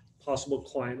possible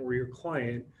client or your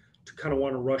client to kind of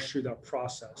want to rush through that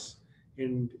process.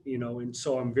 And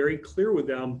so I'm very clear with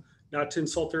them not to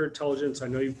insult their intelligence. I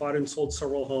know you've bought and sold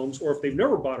several homes, or if they've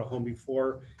never bought a home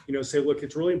before, say, look,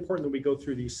 it's really important that we go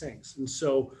through these things. And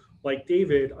so, like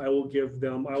David, I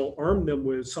will arm them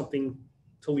with something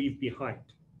to leave behind,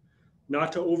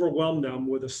 not to overwhelm them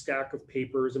with a stack of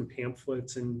papers and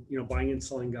pamphlets and, buying and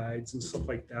selling guides and stuff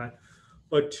like that.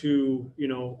 But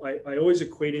I always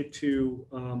equate it to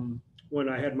when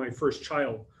I had my first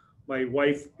child. My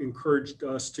wife encouraged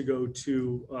us to go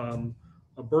to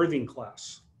a birthing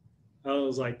class. I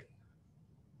was like,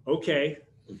 okay.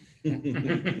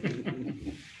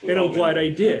 And I'm glad I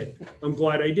did,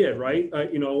 right? I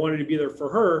wanted to be there for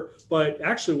her. But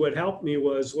actually what helped me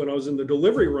was when I was in the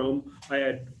delivery room, I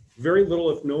had very little,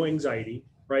 if no anxiety,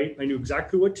 right? I knew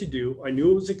exactly what to do. I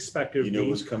knew it was expected of me. It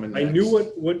was coming next. I knew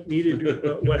what needed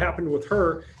to, what happened with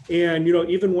her. And,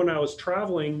 even when I was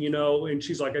traveling, and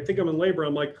she's like, I think I'm in labor.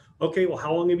 I'm like, okay, well,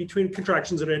 how long in between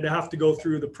contractions did I have to go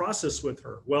through the process with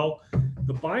her? Well,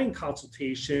 the buying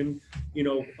consultation,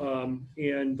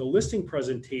 and the listing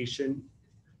presentation,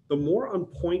 the more on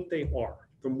point they are,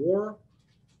 the more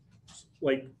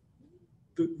like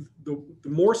the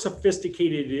more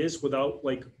sophisticated it is without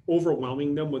like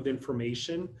overwhelming them with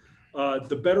information,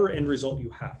 the better end result you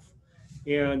have.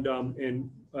 And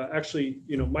actually,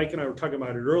 Mike and I were talking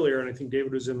about it earlier, and I think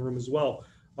David was in the room as well.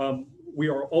 We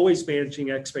are always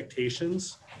managing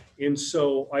expectations. And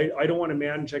so I don't want to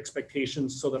manage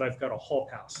expectations so that I've got a hall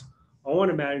pass. I want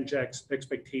to manage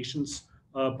expectations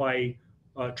by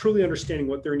truly understanding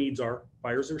what their needs are,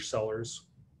 buyers or sellers,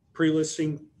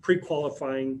 pre-listing,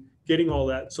 pre-qualifying, getting all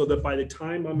that, so that by the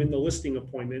time I'm in the listing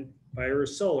appointment, buyer or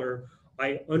seller,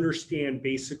 I understand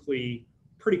basically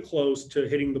pretty close to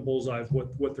hitting the bullseye of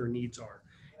what their needs are.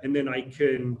 And then I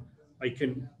can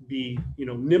be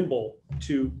nimble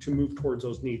to move towards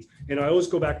those needs. And I always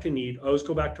go back to need, I always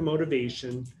go back to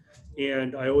motivation,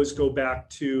 and I always go back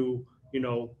to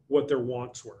what their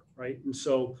wants were, right? And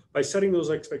so by setting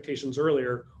those expectations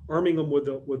earlier, arming them with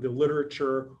the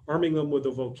literature, arming them with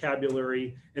the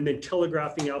vocabulary, and then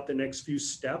telegraphing out the next few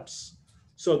steps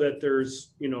so that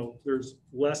there's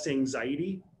less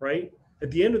anxiety, right?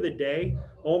 At the end of the day,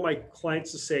 I want my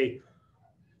clients to say,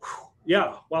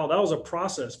 yeah, wow, that was a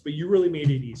process, but you really made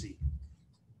it easy.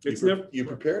 You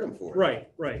prepared them for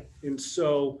it. Right. And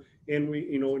so, and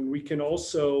we can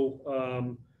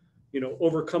also,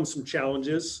 overcome some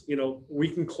challenges. We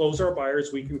can close our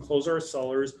buyers, we can close our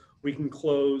sellers, we can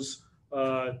close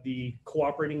the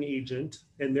cooperating agent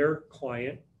and their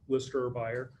client, lister or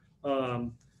buyer,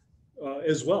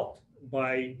 as well,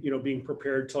 by being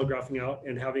prepared, telegraphing out,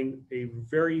 and having a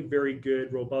very, very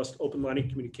good, robust, open line of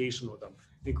communication with them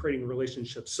and creating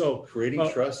relationships. So creating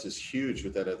trust is huge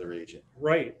with that other agent.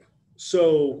 Right.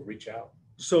 So reach out.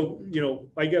 So,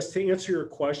 I guess to answer your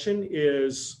question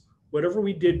is, whatever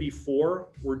we did before,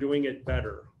 we're doing it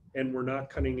better, and we're not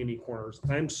cutting any corners.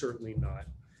 I'm certainly not.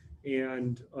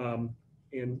 And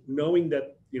knowing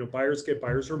that, buyers get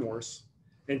buyer's remorse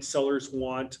and sellers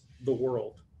want the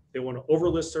world. They want to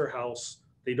overlist their house.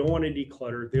 They don't want to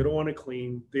declutter. They don't want to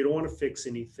clean. They don't want to fix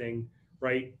anything,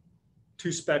 right? Two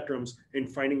spectrums, and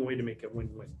finding a way to make it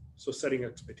win-win. So setting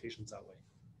expectations that way.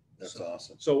 That's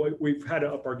awesome. So we've had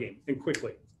to up our game, and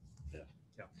quickly. Yeah.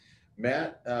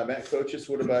 Matt Coaches,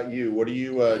 what about you? What are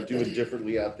you doing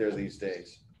differently out there these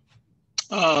days?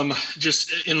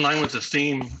 Just in line with the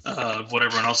theme of what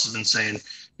everyone else has been saying,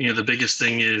 the biggest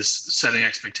thing is setting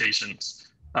expectations.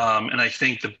 And I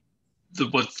think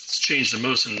what's changed the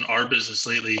most in our business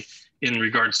lately in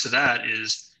regards to that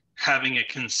is having a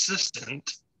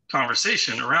consistent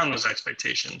conversation around those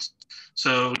expectations.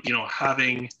 So,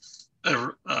 having a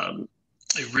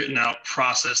written out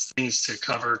process, things to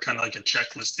cover, kind of like a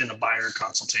checklist in a buyer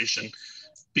consultation,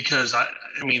 because I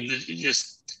mean,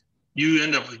 you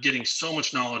end up getting so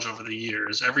much knowledge over the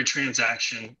years. Every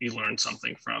transaction you learn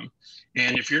something from.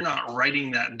 And if you're not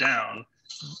writing that down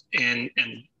and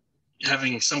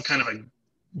having some kind of a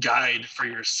guide for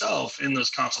yourself in those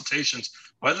consultations,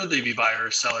 whether they be buyer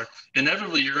or seller,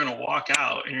 inevitably you're going to walk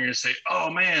out and you're going to say, oh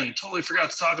man, totally forgot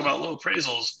to talk about low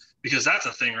appraisals, because that's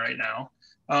a thing right now.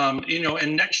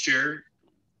 And next year,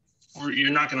 you're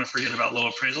not going to forget about low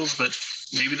appraisals, but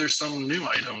maybe there's some new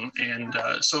item. And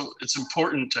so it's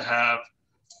important to have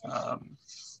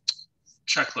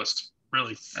checklist,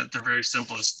 really, at the very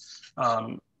simplest,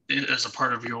 as a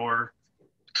part of your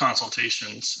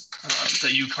consultations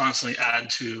that you constantly add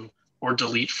to or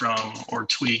delete from or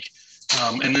tweak.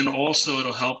 And then also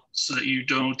it'll help so that you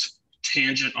don't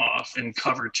tangent off and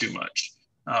cover too much.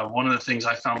 One of the things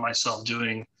I found myself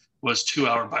doing was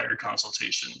 2-hour buyer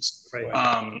consultations.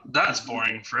 Right. That's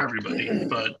boring for everybody,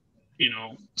 but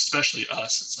especially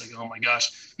us, it's like, oh my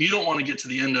gosh, you don't want to get to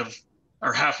the end of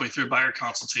or halfway through a buyer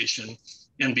consultation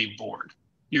and be bored.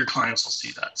 Your clients will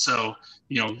see that. So,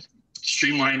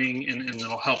 streamlining and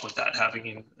it'll help with that,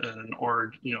 having an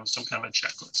org, some kind of a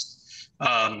checklist.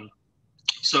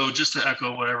 So just to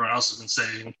echo what everyone else has been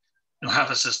saying, have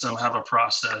a system, have a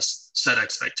process, set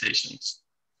expectations.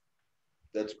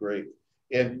 That's great.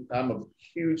 And I'm a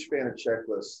huge fan of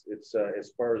checklists. It's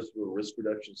as far as from a risk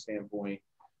reduction standpoint,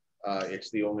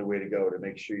 it's the only way to go to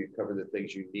make sure you cover the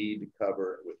things you need to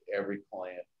cover with every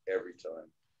client every time.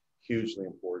 Hugely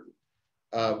important.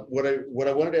 What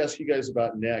I wanted to ask you guys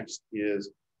about next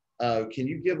is, can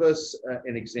you give us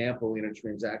an example in a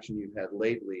transaction you've had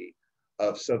lately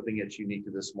of something that's unique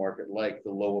to this market, like the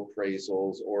low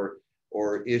appraisals or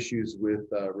issues with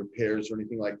repairs or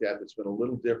anything like that that's been a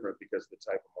little different because of the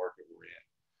type of market we're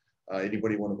in?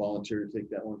 Anybody want to volunteer to take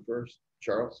that one first?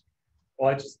 Charles?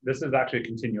 Well, this is actually a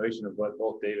continuation of what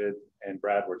both David and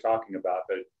Brad were talking about,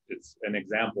 but it's an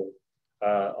example.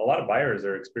 A lot of buyers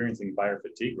are experiencing buyer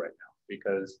fatigue right now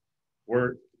because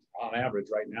we're, on average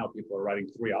right now, people are writing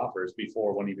 3 offers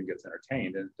before one even gets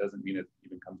entertained, and it doesn't mean it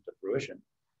even comes to fruition.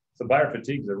 So buyer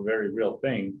fatigue is a very real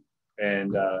thing.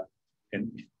 And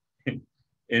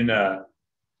in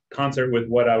concert with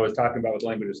what I was talking about with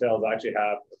language of sales, I actually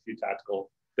have a few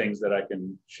tactical things that I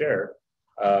can share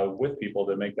with people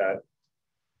to make that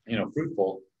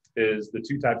fruitful. Is the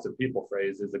 2 types of people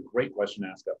phrase is a great question to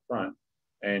ask up front.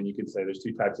 And you can say there's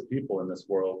 2 types of people in this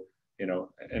world,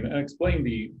 and explain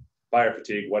the buyer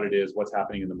fatigue, what it is, what's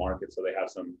happening in the market, so they have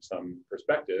some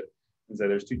perspective. And say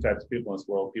there's 2 types of people in this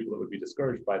world: people that would be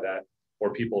discouraged by that,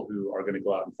 or people who are going to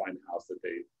go out and find a house that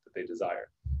they desire.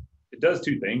 It does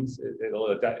 2 things.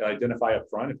 It'll identify up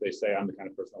front if they say, I'm the kind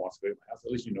of person that wants to go to my house.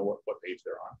 At least you know what page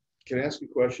they're on. Can I ask you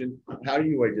a question? How do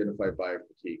you identify buyer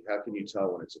fatigue? How can you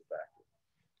tell when it's a factor?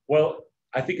 Well,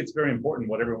 I think it's very important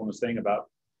what everyone was saying about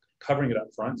covering it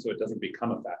up front so it doesn't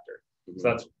become a factor. Mm-hmm. So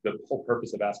that's the whole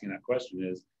purpose of asking that question,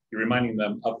 is you're reminding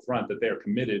them up front that they are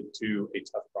committed to a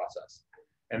tough process.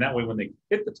 And that way, when they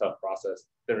hit the tough process,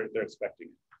 they're expecting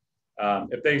it.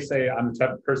 If they say, I'm the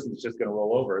type of person that's just going to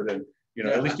roll over, then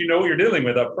at least you know what you're dealing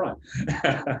with up front.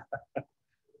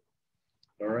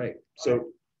 All right.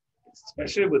 So,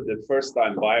 especially with the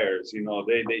first-time buyers,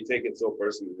 they take it so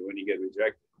personally when you get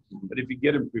rejected. But if you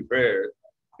get them prepared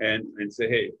and say,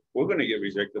 hey, we're going to get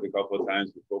rejected a couple of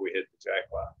times before we hit the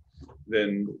jackpot,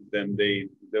 then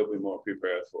they'll be more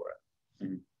prepared for it.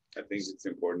 Mm-hmm. I think it's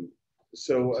important.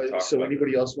 So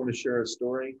anybody else want to share a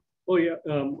story? Well, yeah,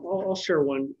 I'll share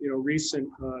one. Recent.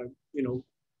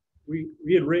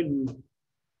 We had written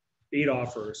 8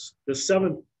 offers. The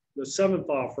seventh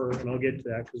offer, and I'll get to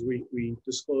that because we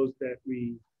disclosed that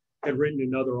we had written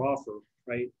another offer,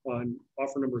 right? On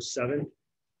offer number 7,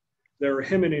 they were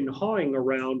hemming and hawing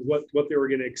around what they were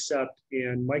going to accept,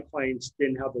 and my clients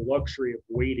didn't have the luxury of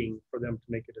waiting for them to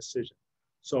make a decision.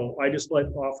 So I just let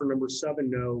offer number 7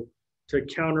 know to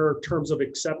counter terms of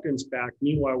acceptance back.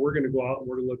 Meanwhile, we're going to go out and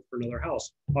we're going to look for another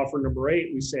house. Offer number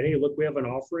 8, we said, hey, look, we have an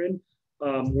offer in.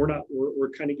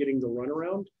 We're kind of getting the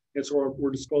runaround. And so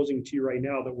we're disclosing to you right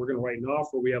now that we're going to write an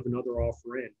offer. We have another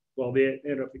offer in. Well, they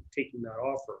ended up taking that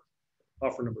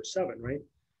offer number 7, right?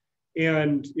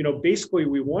 And, basically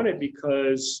we won it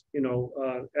because,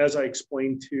 as I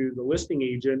explained to the listing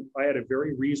agent, I had a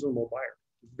very reasonable buyer,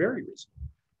 very reasonable.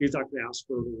 He's not going to ask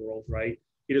for the world, right?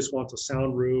 He just wants a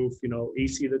sound roof,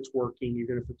 AC that's working,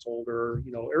 even if it's older,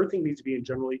 everything needs to be in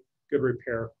generally good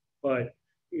repair, but,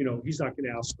 he's not going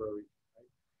to ask for everything.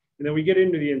 And then we get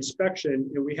into the inspection,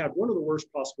 and we had one of the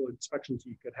worst possible inspections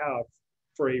you could have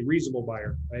for a reasonable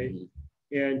buyer, right?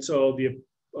 Mm-hmm. And so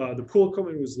the pool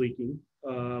equipment was leaking.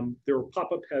 There were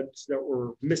pop-up heads that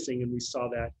were missing, and we saw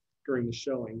that during the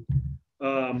showing.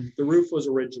 The roof was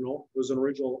original. It was an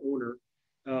original owner.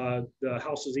 The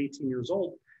house is 18 years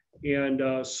old.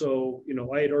 And so, you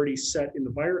know, I had already set in the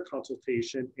buyer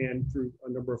consultation and through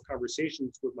a number of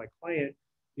conversations with my client,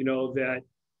 you know, that,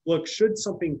 look, should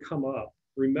something come up,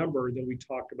 remember that we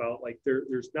talked about, like,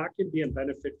 there's not going to be a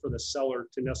benefit for the seller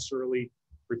to necessarily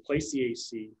replace the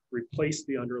AC, replace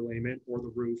the underlayment or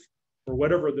the roof, or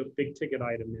whatever the big ticket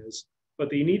item is, but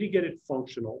they need to get it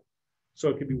functional so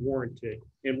it can be warranted,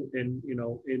 and you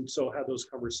know, and so have those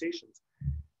conversations.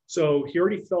 So he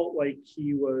already felt like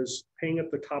he was paying at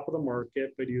the top of the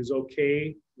market, but he was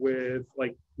okay with,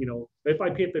 like, you know, if I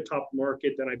pay at the top of the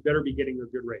market, then I better be getting a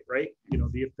good rate, right? You know,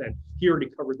 then he already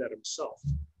covered that himself.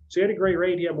 So he had a great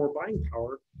rate, he had more buying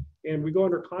power, and we go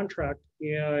under contract,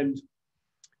 and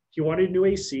he wanted new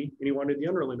AC and he wanted the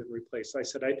underlayment replaced. So I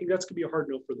said, I think that's gonna be a hard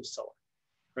no for the seller,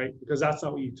 right? Because that's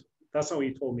not what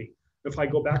you told me. If I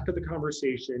go back to the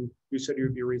conversation, you said you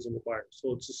would be a reasonable buyer. So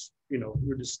let's just, you know,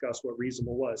 we discuss what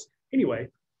reasonable was. Anyway,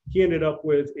 he ended up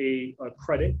with a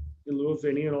credit in lieu of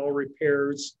any and all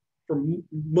repairs for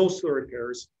most of the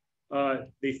repairs.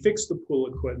 They fixed the pool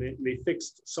equipment, and they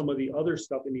fixed some of the other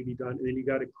stuff that needed to be done, and then he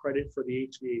got a credit for the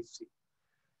HVAC.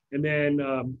 And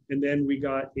then we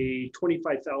got a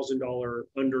 $25,000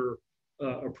 under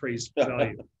appraised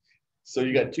value. So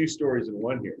you got two stories in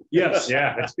one here. Yes.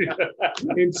 Yeah.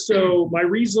 And so my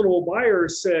reasonable buyer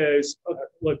says, okay,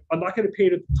 look, I'm not going to pay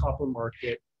it at the top of the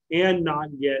market and not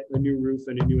get a new roof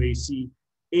and a new AC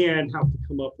and have to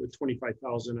come up with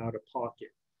 $25,000 out of pocket.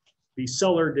 The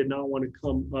seller did not want to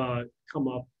come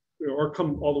up or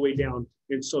come all the way down.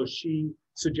 And so she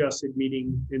suggested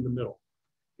meeting in the middle.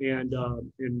 And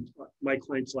my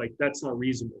client's like, that's not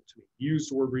reasonable to me. Use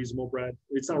the word reasonable, Brad.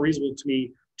 It's not reasonable to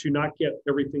me to not get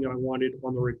everything I wanted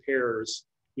on the repairs.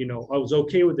 You know, I was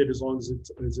okay with it as long as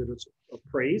it's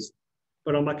appraised,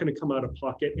 but I'm not going to come out of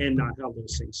pocket and not have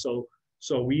those things.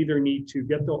 So we either need to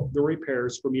get the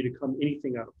repairs for me to come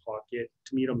anything out of pocket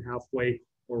to meet them halfway,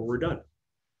 or we're done.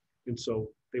 And so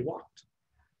they walked.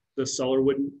 The seller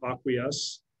wouldn't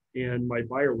acquiesce and my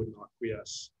buyer wouldn't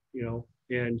acquiesce, you know,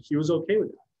 and he was okay with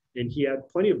that. And he had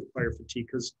plenty of buyer fatigue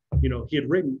because, you know, he had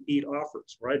written 8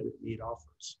 offers, or I'd written 8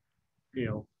 offers, you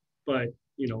know, but,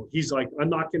 you know, he's like, I'm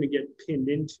not going to get pinned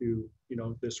into, you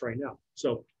know, this right now.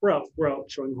 So we're out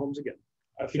showing homes again.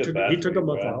 He took a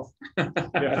month off.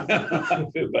 Yeah. I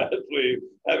feel bad for you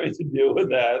having to deal with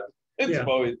that. It's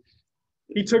probably,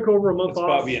 he took over a month off.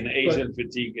 Probably an Asian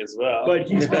fatigue as well. But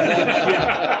he's,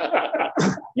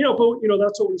 you know, but, you know,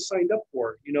 that's what we signed up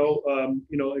for, you know,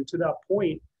 and to that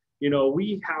point, you know,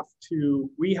 we have to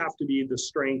be the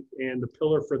strength and the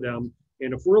pillar for them.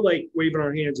 And if we're like waving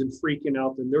our hands and freaking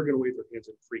out, then they're going to wave their hands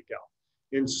and freak out.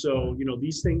 And so, you know,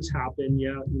 these things happen.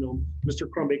 Yeah, you know, Mr.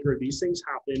 Crumbaker, these things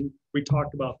happen. We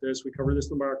talked about this. We covered this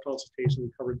in our consultation.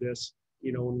 We covered this,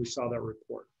 you know, when we saw that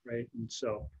report, right? And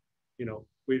so, you know,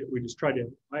 we just try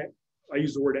to, I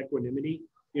use the word equanimity.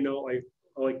 You know, I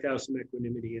like to have some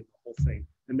equanimity in the whole thing.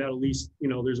 And that at least, you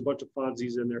know, there's a bunch of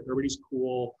Fonzies in there. Everybody's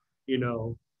cool, you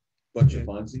know. Bunch of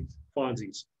Fonzies?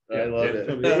 Fonzies. I love it.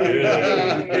 I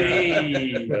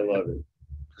love it.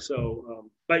 So,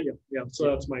 but yeah. So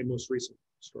that's my most recent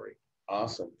story.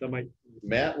 Awesome. That might.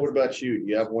 Matt, what about you? Do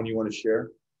you have one you want to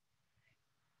share?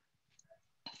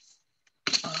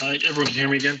 Everyone can hear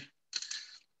me again?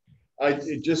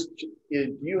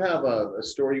 Do you have a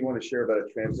story you want to share about a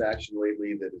transaction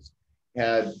lately that has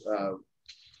had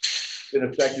been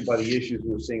affected by the issues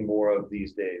we're seeing more of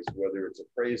these days, whether it's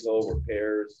appraisal,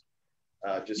 repairs,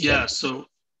 So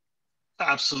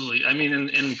absolutely. I mean,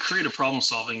 and creative problem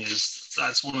solving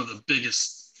that's one of the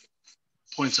biggest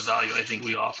points of value I think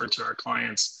we offer to our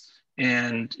clients.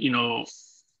 And, you know,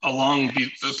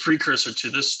 a precursor to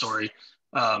this story,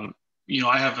 you know,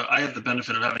 I have the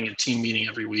benefit of having a team meeting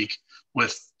every week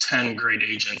with 10 great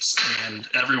agents, and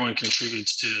everyone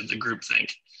contributes to the group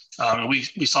think. And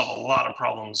we solve a lot of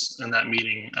problems in that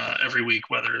meeting every week,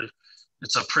 whether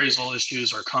it's appraisal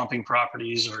issues or comping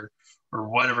properties or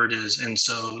whatever it is. And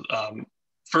so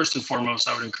first and foremost,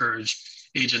 I would encourage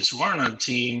agents who aren't on a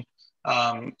team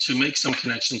to make some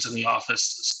connections in the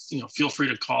office. You know, feel free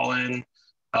to call in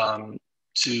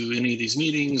to any of these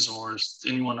meetings or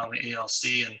anyone on the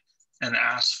ALC and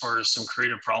ask for some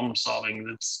creative problem solving.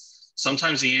 That's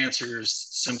sometimes the answer is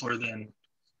simpler than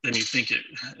you think it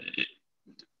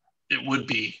would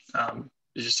be.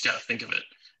 You just got to think of it.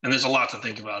 And there's a lot to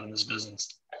think about in this business.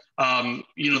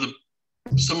 You know,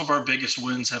 some of our biggest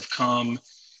wins have come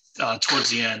towards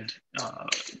the end,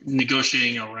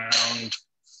 negotiating around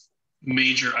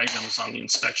major items on the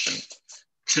inspection.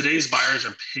 Today's buyers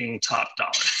are paying top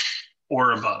dollar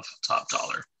or above top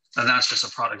dollar. And that's just a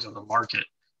product of the market.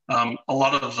 a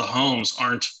lot of the homes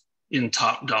aren't in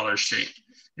top dollar shape.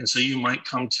 And so you might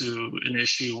come to an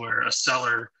issue where a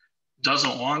seller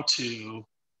doesn't want to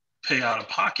pay out of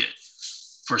pocket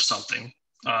for something,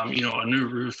 you know, a new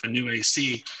roof, a new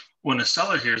AC. When a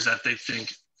seller hears that, they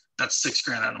think that's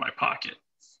 $6,000 out of my pocket.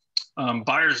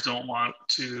 Buyers don't want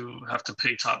to have to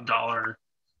pay top dollar,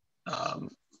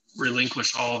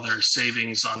 relinquish all of their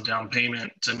savings on down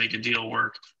payment to make a deal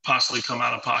work, possibly come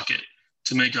out of pocket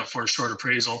to make up for a short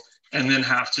appraisal, and then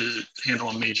have to handle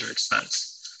a major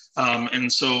expense.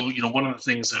 And so, you know, one of the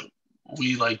things that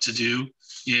we like to do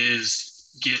is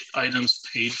get items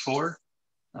paid for,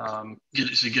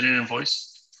 get an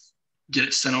invoice, get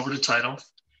it sent over to title.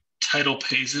 Title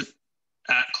pays it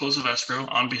at close of escrow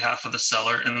on behalf of the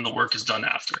seller, and then the work is done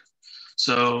after.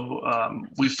 So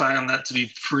we found that to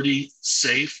be pretty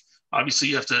safe. Obviously,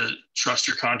 you have to trust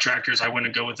your contractors. I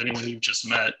wouldn't go with anyone you've just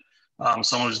met.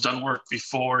 Someone who's done work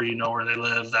before, you know where they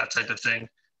live, that type of thing.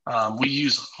 We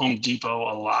use Home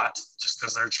Depot a lot just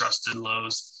because they're trusted,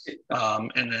 Lowe's,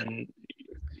 and then,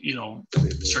 you know,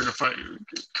 certified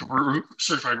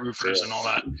roofers and all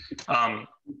that.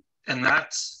 And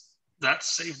that's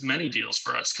saved many deals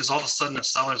for us, because all of a sudden the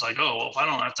seller's like, oh, well, if I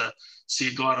don't have to see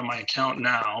it go out of my account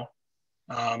now,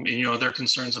 and, you know, their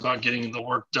concerns about getting the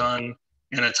work done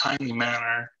in a timely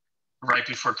manner right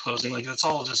before closing, like, it's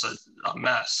all just a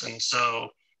mess. And so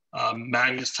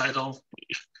Magnus Title,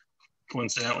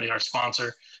 coincidentally our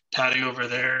sponsor, Patty over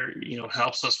there, you know,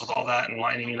 helps us with all that and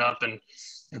lining it up and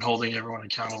holding everyone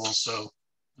accountable. So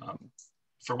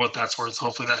for what that's worth,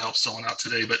 hopefully that helps someone out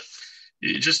today. But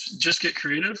you just get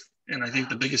creative. And I think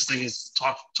the biggest thing is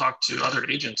talk to other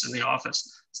agents in the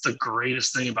office. It's the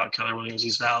greatest thing about Keller Williams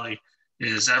East Valley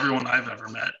is everyone I've ever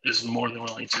met is more than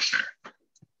willing to share.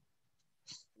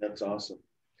 That's awesome.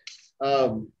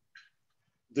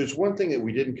 There's one thing that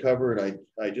we didn't cover, and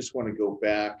I just want to go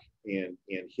back and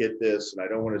hit this, and I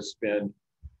don't want to spend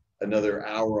another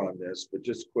hour on this, but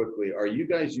just quickly, are you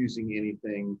guys using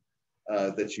anything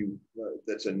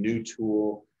that's a new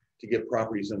tool to get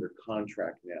properties under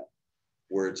contract now,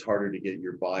 where it's harder to get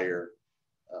your buyer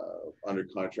under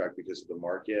contract because of the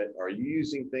market? Are you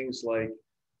using things like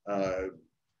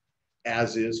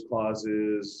as-is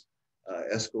clauses,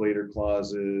 escalator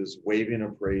clauses, waiving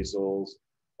appraisals?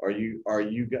 Are you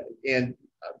and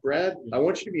Brad, I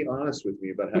want you to be honest with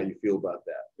me about how you feel about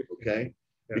that, okay?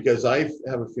 Yeah. Because I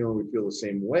have a feeling we feel the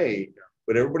same way,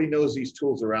 but everybody knows these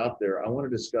tools are out there. I want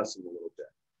to discuss them a little bit.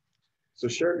 So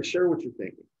share what you're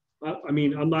thinking. I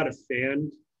mean, I'm not a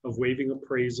fan of waiving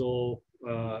appraisal.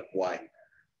 Why?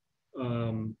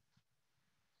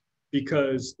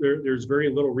 Because there's very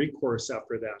little recourse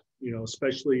after that, you know,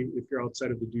 especially if you're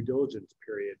outside of the due diligence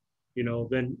period, you know,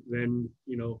 then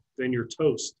you're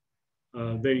toast.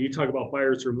 Then you talk about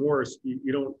buyer's remorse.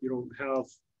 You don't have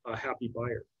a happy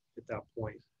buyer at that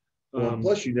point. Well,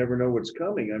 plus you never know what's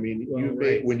coming. I mean,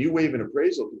 when you waive an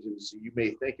appraisal contingency, you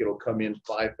may think it'll come in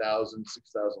 5,000,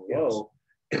 6,000 low,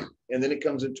 yes, and then it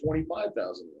comes in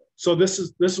 25,000 low. So this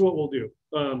is what we'll do.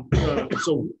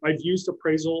 So I've used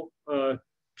appraisal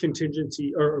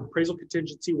contingency or appraisal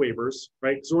contingency waivers,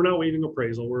 right? So we're not waiving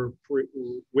appraisal, we're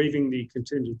waiving the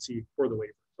contingency for the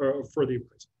waiver or for the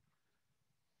appraisal.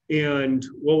 And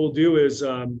what we'll do is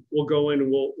we'll go in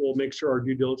and we'll make sure our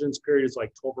due diligence period is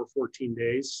like 12 or 14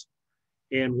 days.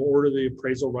 And we'll order the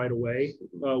appraisal right away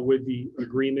with the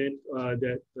agreement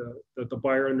that the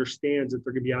buyer understands that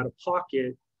they're going to be out of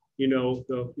pocket, $400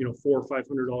 or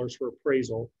 $500 for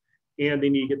appraisal, and they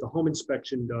need to get the home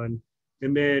inspection done.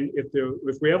 And then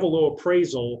if we have a low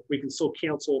appraisal, we can still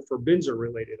cancel for BINSR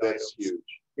related items. That's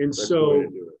huge. And that's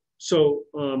so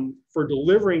for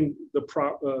delivering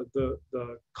the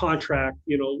contract,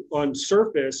 on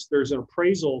surface, there's an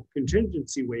appraisal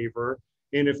contingency waiver.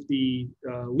 And if the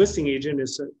listing agent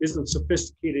isn't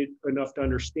sophisticated enough to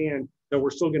understand that we're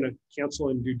still going to cancel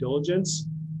in due diligence,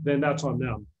 then that's on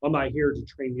them. I'm not here to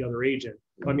train the other agent.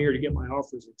 I'm here to get my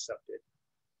offers accepted.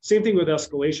 Same thing with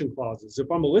escalation clauses.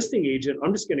 If I'm a listing agent,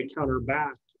 I'm just going to counter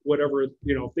back whatever, if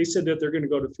they said that they're going to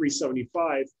go to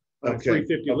 375,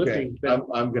 350 listing. Then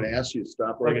I'm going to ask you to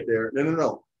stop right there.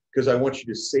 No. Because I want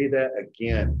you to say that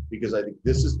again, because I think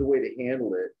this is the way to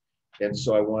handle it. And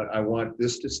so I want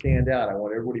this to stand out. I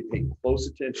want everybody to pay close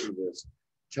attention to this.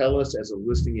 Tell us as a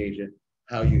listing agent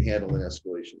how you handle an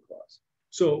escalation clause.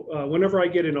 So whenever I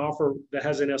get an offer that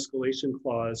has an escalation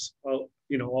clause, I'll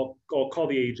call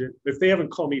the agent. If they haven't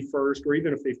called me first, or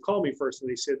even if they've called me first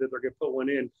and they said that they're going to put one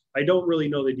in, I don't really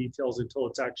know the details until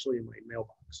it's actually in my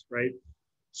mailbox, right?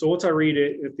 So once I read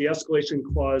it, if the escalation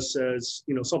clause says,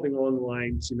 something along the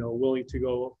lines, willing to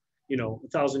go,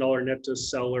 $1,000 net to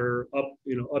seller up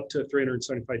to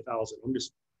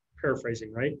 $375,000.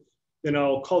 paraphrasing, right? Then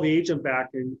I'll call the agent back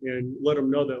and let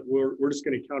them know that we're just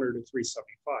going to counter to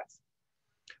 375.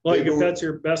 Like if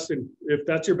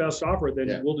that's your best offer,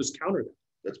 then we'll just counter that.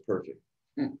 That's perfect.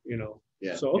 You know.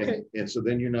 Yeah. So okay. And so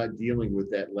then you're not dealing with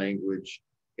that language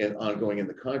and ongoing in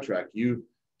the contract. You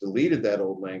deleted that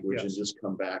old language and just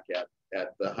come back at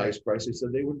the highest price they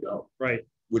said they would go. Right.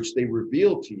 Which they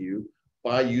revealed to you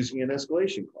by using an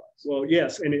escalation clause. Well,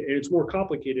 yes, and it's more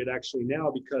complicated actually now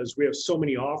because we have so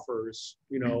many offers,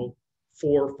 you know,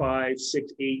 4, 5,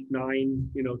 6, 8,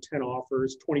 9, 10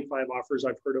 offers, 25 offers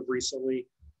I've heard of recently.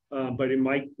 But in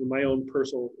my own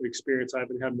personal experience, I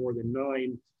haven't had more than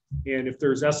 9. And if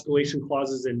there's escalation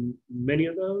clauses in many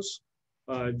of those,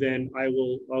 then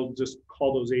I'll just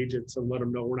call those agents and let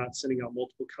them know we're not sending out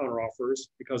multiple counter offers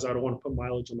because I don't want to put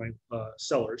mileage on my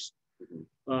sellers.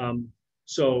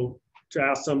 So to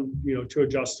ask them, to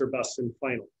adjust their best and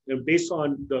final. And based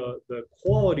on the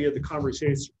quality of the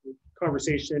conversation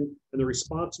and the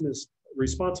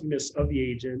responsiveness of the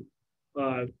agent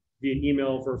via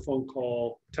email, or phone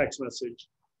call, text message,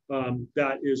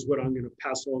 that is what I'm going to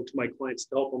pass along to my clients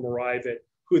to help them arrive at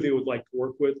who they would like to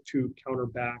work with to counter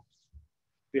back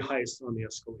the highest on the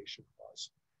escalation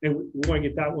clause. And we want to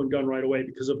get that one done right away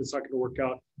because if it's not going to work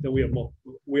out, then we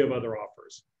have other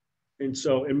offers. And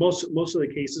so in most of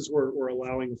the cases, we're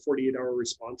allowing a 48-hour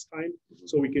response time,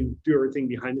 so we can do everything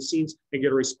behind the scenes and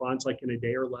get a response like in a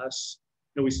day or less.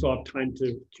 And we still have time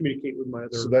to communicate with my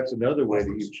other. So that's another way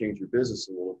that you've changed your business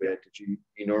a little bit. Because you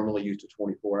normally used a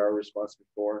 24-hour response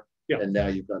before, and now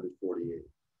you've gone to 48.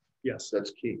 Yes,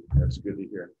 that's key. That's good to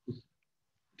hear.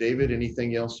 David,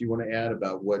 anything else you want to add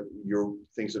about what your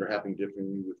things that are happening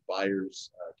differently with buyers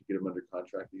to get them under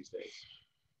contract these days?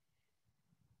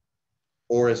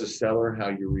 Or as a seller, how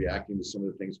you're reacting to some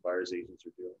of the things buyers agents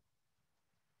are doing?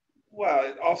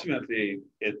 Well, ultimately,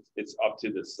 it's up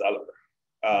to the seller.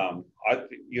 I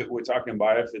think we're talking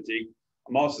buyer fatigue.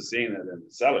 I'm also seeing that in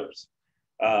the sellers.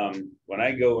 When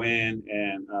I go in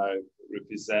and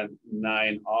represent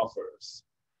 9 offers,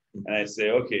 and I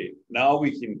say, okay, now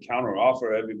we can counter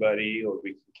offer everybody, or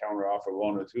we can counter offer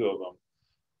 1 or 2 of them.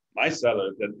 My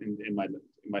seller, that in my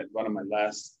one of my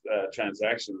last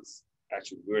transactions,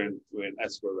 actually we're in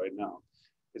escrow right now.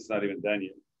 It's not even done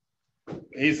yet.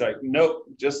 He's like, nope,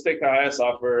 just take the highest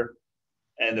offer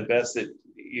and the best that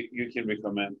you can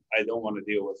recommend. I don't want to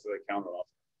deal with the counter offer.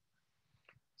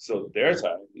 So there's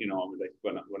how, like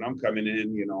when I'm coming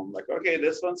in, I'm like, okay,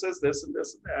 this one says this and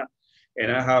this and that. And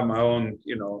I have my own,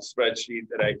 spreadsheet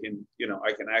that I can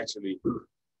actually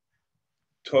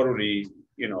totally,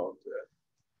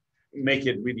 make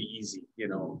it really easy,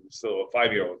 so a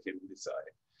 5-year-old can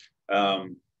decide.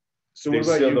 So what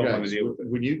about you guys?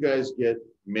 When you guys get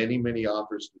many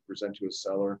offers to present to a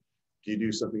seller, do you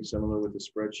do something similar with the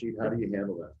spreadsheet? How do you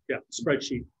handle that? Yeah,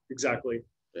 spreadsheet, exactly.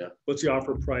 Yeah. What's the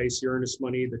offer price, the earnest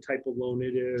money, the type of loan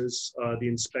it is, the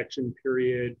inspection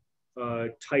period,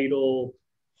 title,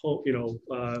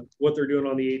 what they're doing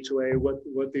on the HOA,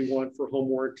 what they want for home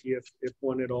warranty, if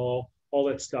one at all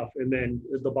that stuff. And then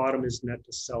at the bottom is net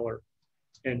to seller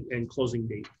and closing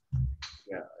date.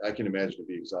 Yeah, I can imagine it'd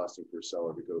be exhausting for a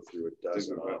seller to go through a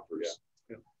dozen offers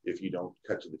if you don't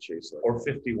cut to the chase. Or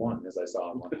 51, as I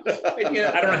saw on one.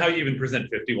 I don't know how you even present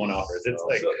 51 offers. It's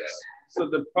like so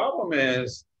the problem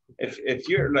is if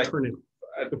you're like,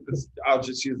 I'll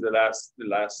just use the last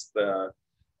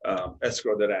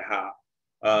escrow that I have.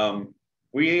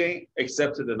 We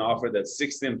accepted an offer that's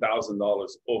 $16,000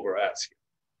 over asking.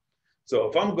 So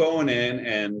if I'm going in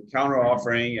and counter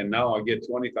offering, and now I get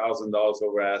 $20,000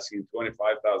 over asking,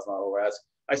 $25,000 over asking,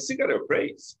 I still got to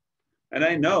appraise. And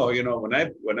I know, when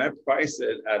I price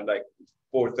it at like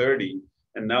 430,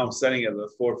 and now I'm setting it at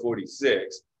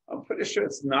 446, I'm pretty sure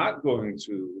it's not going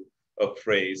to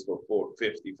appraise for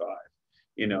 455.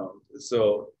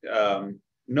 So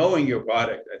knowing your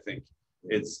product, I think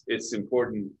it's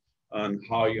important on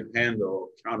how you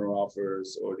handle counter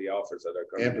offers or the offers that are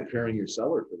coming and preparing your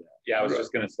seller for that. Yeah, I was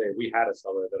just going to say, we had a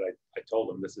seller that I told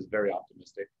him this is very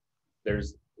optimistic.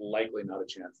 There's likely not a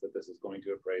chance that this is going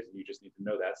to appraise, and you just need to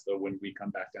know that. So when we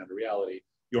come back down to reality,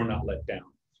 you're not let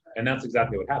down. And that's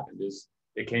exactly what happened. Is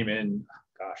it came in,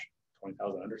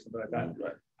 20,000 under, something like that.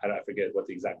 Right. I forget what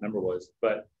the exact number was,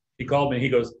 but he called me. He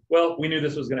goes, "Well, we knew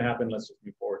this was going to happen. Let's just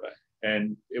move forward."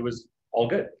 And it was all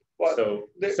good. Well, so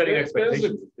setting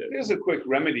expectations. There's a quick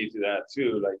remedy to that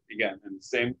too. Like again, and the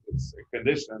same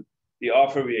condition. The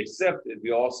offer we accepted,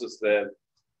 we also said,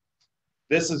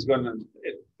 we're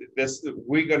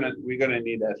gonna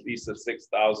need at least a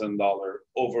 $6,000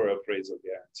 over appraisal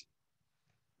guarantee.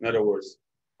 In other words,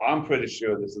 I'm pretty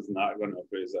sure this is not going to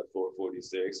appraise at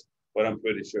 446, but I'm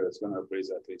pretty sure it's going to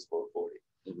appraise at least 440.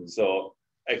 So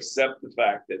accept the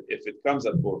fact that if it comes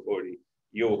at 440,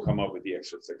 you will come up with the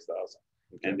extra 6,000,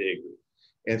 and they agree.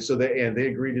 And so they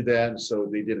agreed to that. And so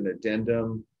they did an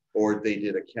addendum, or they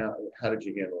did a count. How did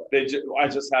you handle it? I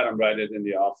just had them write it in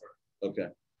the offer. Okay.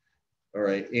 All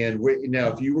right. And now,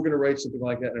 if you were going to write something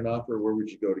like that in an offer, where would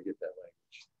you go to get that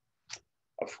language?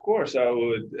 Of course, I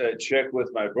would check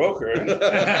with my broker.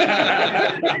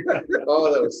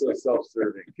 Oh, that was so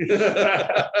self-serving.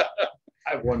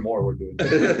 I have one more we're doing.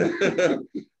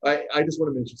 I just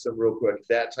want to mention something real quick.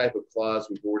 That type of clause,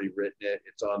 we've already written it.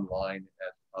 It's online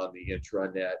on the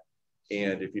intranet.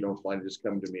 And if you don't find it, just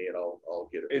come to me and I'll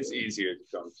get it. It's easier to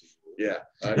come to you. Yeah,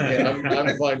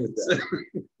 I'm fine with that.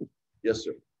 Yes,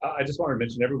 sir. I just want to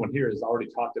mention everyone here has already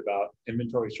talked about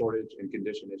inventory shortage and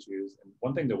condition issues. And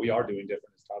one thing that we are doing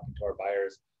different is talking to our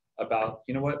buyers about,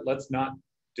 you know what, let's not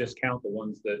discount the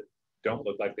ones that don't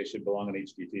look like they should belong on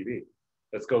HGTV.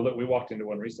 Let's go look. We walked into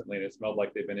one recently and it smelled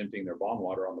like they've been emptying their bond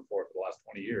water on the floor for the last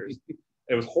 20 years.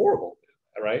 It was horrible,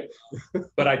 right?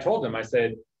 But I told them, I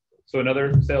said, so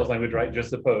another sales language, right?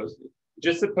 Just suppose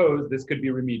this could be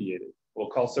remediated. We'll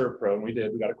call ServPro, and we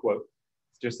did. We got a quote.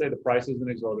 Just say the price isn't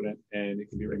exorbitant and it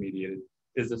can be remediated.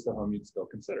 Is this the home you'd still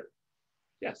consider?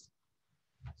 Yes.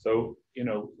 So, you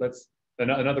know,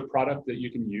 another product that you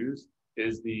can use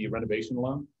is the renovation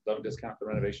loan. Don't discount the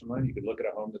renovation loan. You could look at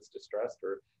a home that's distressed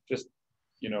or just,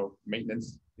 you know,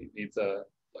 maintenance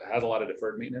has a lot of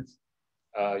deferred maintenance.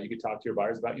 You could talk to your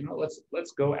buyers about, you know,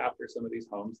 let's go after some of these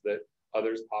homes that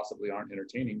others possibly aren't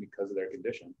entertaining because of their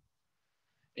condition.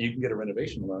 And you can get a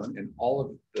renovation loan, and all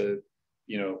of the,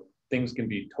 you know, things can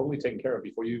be totally taken care of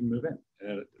before you even move in,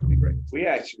 and it'll be great. We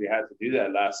actually had to do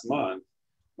that last month.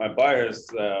 My buyer's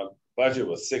budget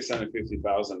was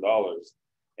 $650,000,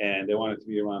 and they wanted to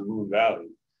be around Moon Valley.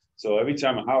 So every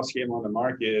time a house came on the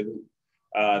market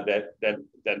that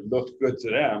looked good to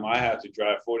them, I had to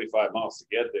drive 45 miles to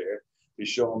get there to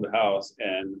show them the house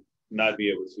and not be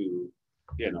able to,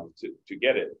 you know, to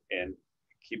get it and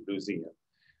keep losing it.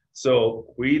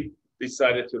 So we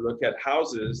decided to look at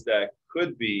houses that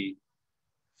could be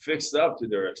fixed up to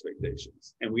their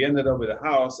expectations. And we ended up with a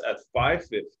house at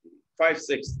 $560.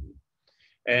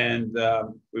 And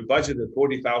we budgeted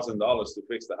 $40,000 to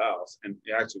fix the house, and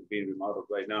it actually being remodeled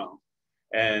right now.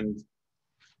 And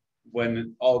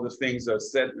when all the things are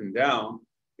set and down,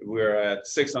 we're at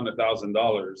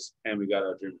 $600,000 and we got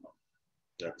our dream home.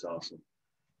 That's awesome.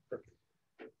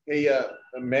 Hey,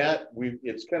 Matt,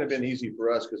 it's kind of been easy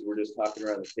for us because we're just talking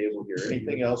around the table here.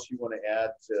 Anything else you want to add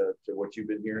to what you've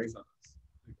been hearing?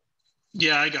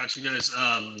 Yeah, I got you guys.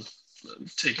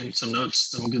 Taking some notes,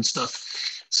 some good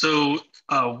stuff. So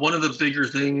one of the bigger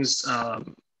things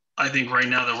I think right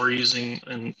now that we're using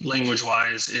and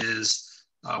language-wise is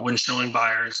when showing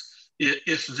buyers,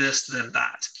 if this, then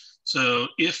that. So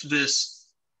if this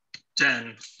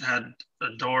den had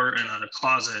a door and a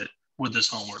closet, would this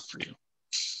home work for you?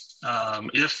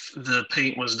 If the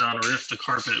paint was done or if the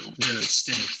carpet didn't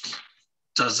stink,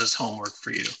 does this home work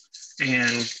for you?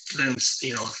 And then,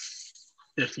 you know,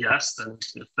 if yes, then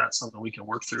if that's something we can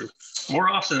work through. More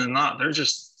often than not, they're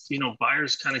just, you know,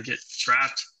 buyers kind of get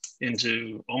trapped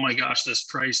into, oh my gosh, this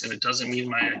price and it doesn't meet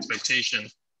my expectation.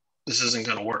 This isn't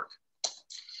going to work.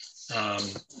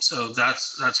 So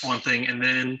that's one thing. And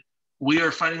then we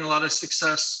are finding a lot of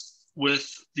success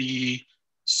with the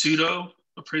pseudo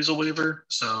appraisal waiver.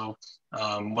 So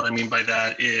what I mean by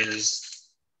that is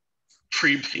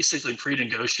basically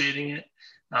pre-negotiating it,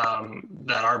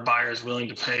 that our buyer is willing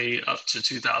to pay up to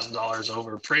 $2,000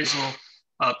 over appraisal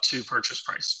up to purchase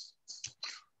price.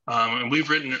 And we've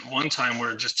written it one time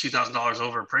where just $2,000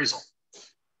 over appraisal,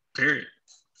 period.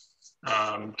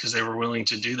 Because they were willing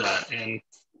to do that. And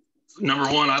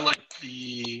number one, I like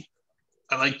the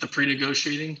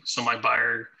pre-negotiating. So my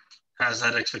buyer has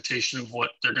that expectation of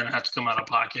what they're going to have to come out of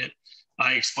pocket.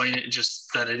 I explain it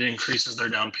just that it increases their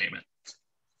down payment.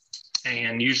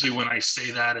 And usually when I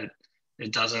say that,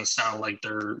 it doesn't sound like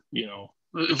they're, you know,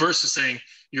 versus saying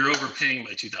you're overpaying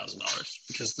by $2,000,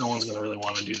 because no one's going to really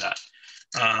want to do that.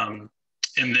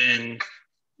 And then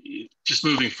just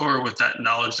moving forward with that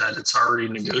knowledge that it's already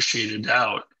negotiated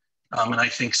out. And I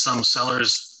think some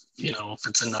sellers, you know, if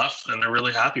it's enough, then they're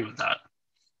really happy with that.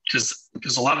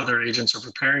 Because a lot of their agents are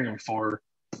preparing them for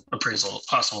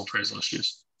possible appraisal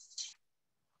issues.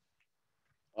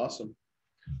 Awesome.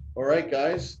 All right,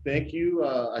 guys, thank you.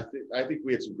 I think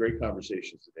we had some great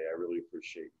conversations today. I really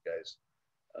appreciate you guys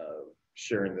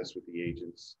sharing this with the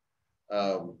agents.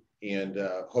 And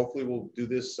hopefully we'll do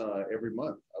this every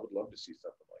month. I would love to see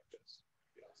something like this.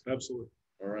 Absolutely.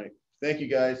 All right. Thank you,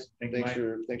 guys. Thanks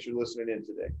for listening in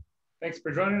today. Thanks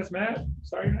for joining us, Matt.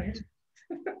 Sorry you're not here.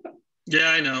 Yeah,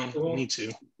 I know. Cool. Me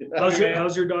too. How's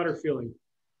your daughter feeling?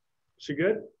 She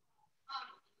good?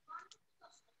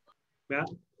 Matt?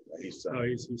 He's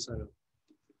He's signed up.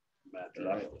 Matt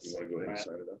left. You want to go ahead and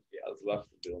start it up? Yeah, I was left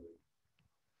the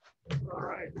building. All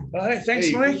right. All right. Thanks,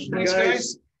 Hey, Mike. Thanks,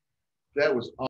 guys. That was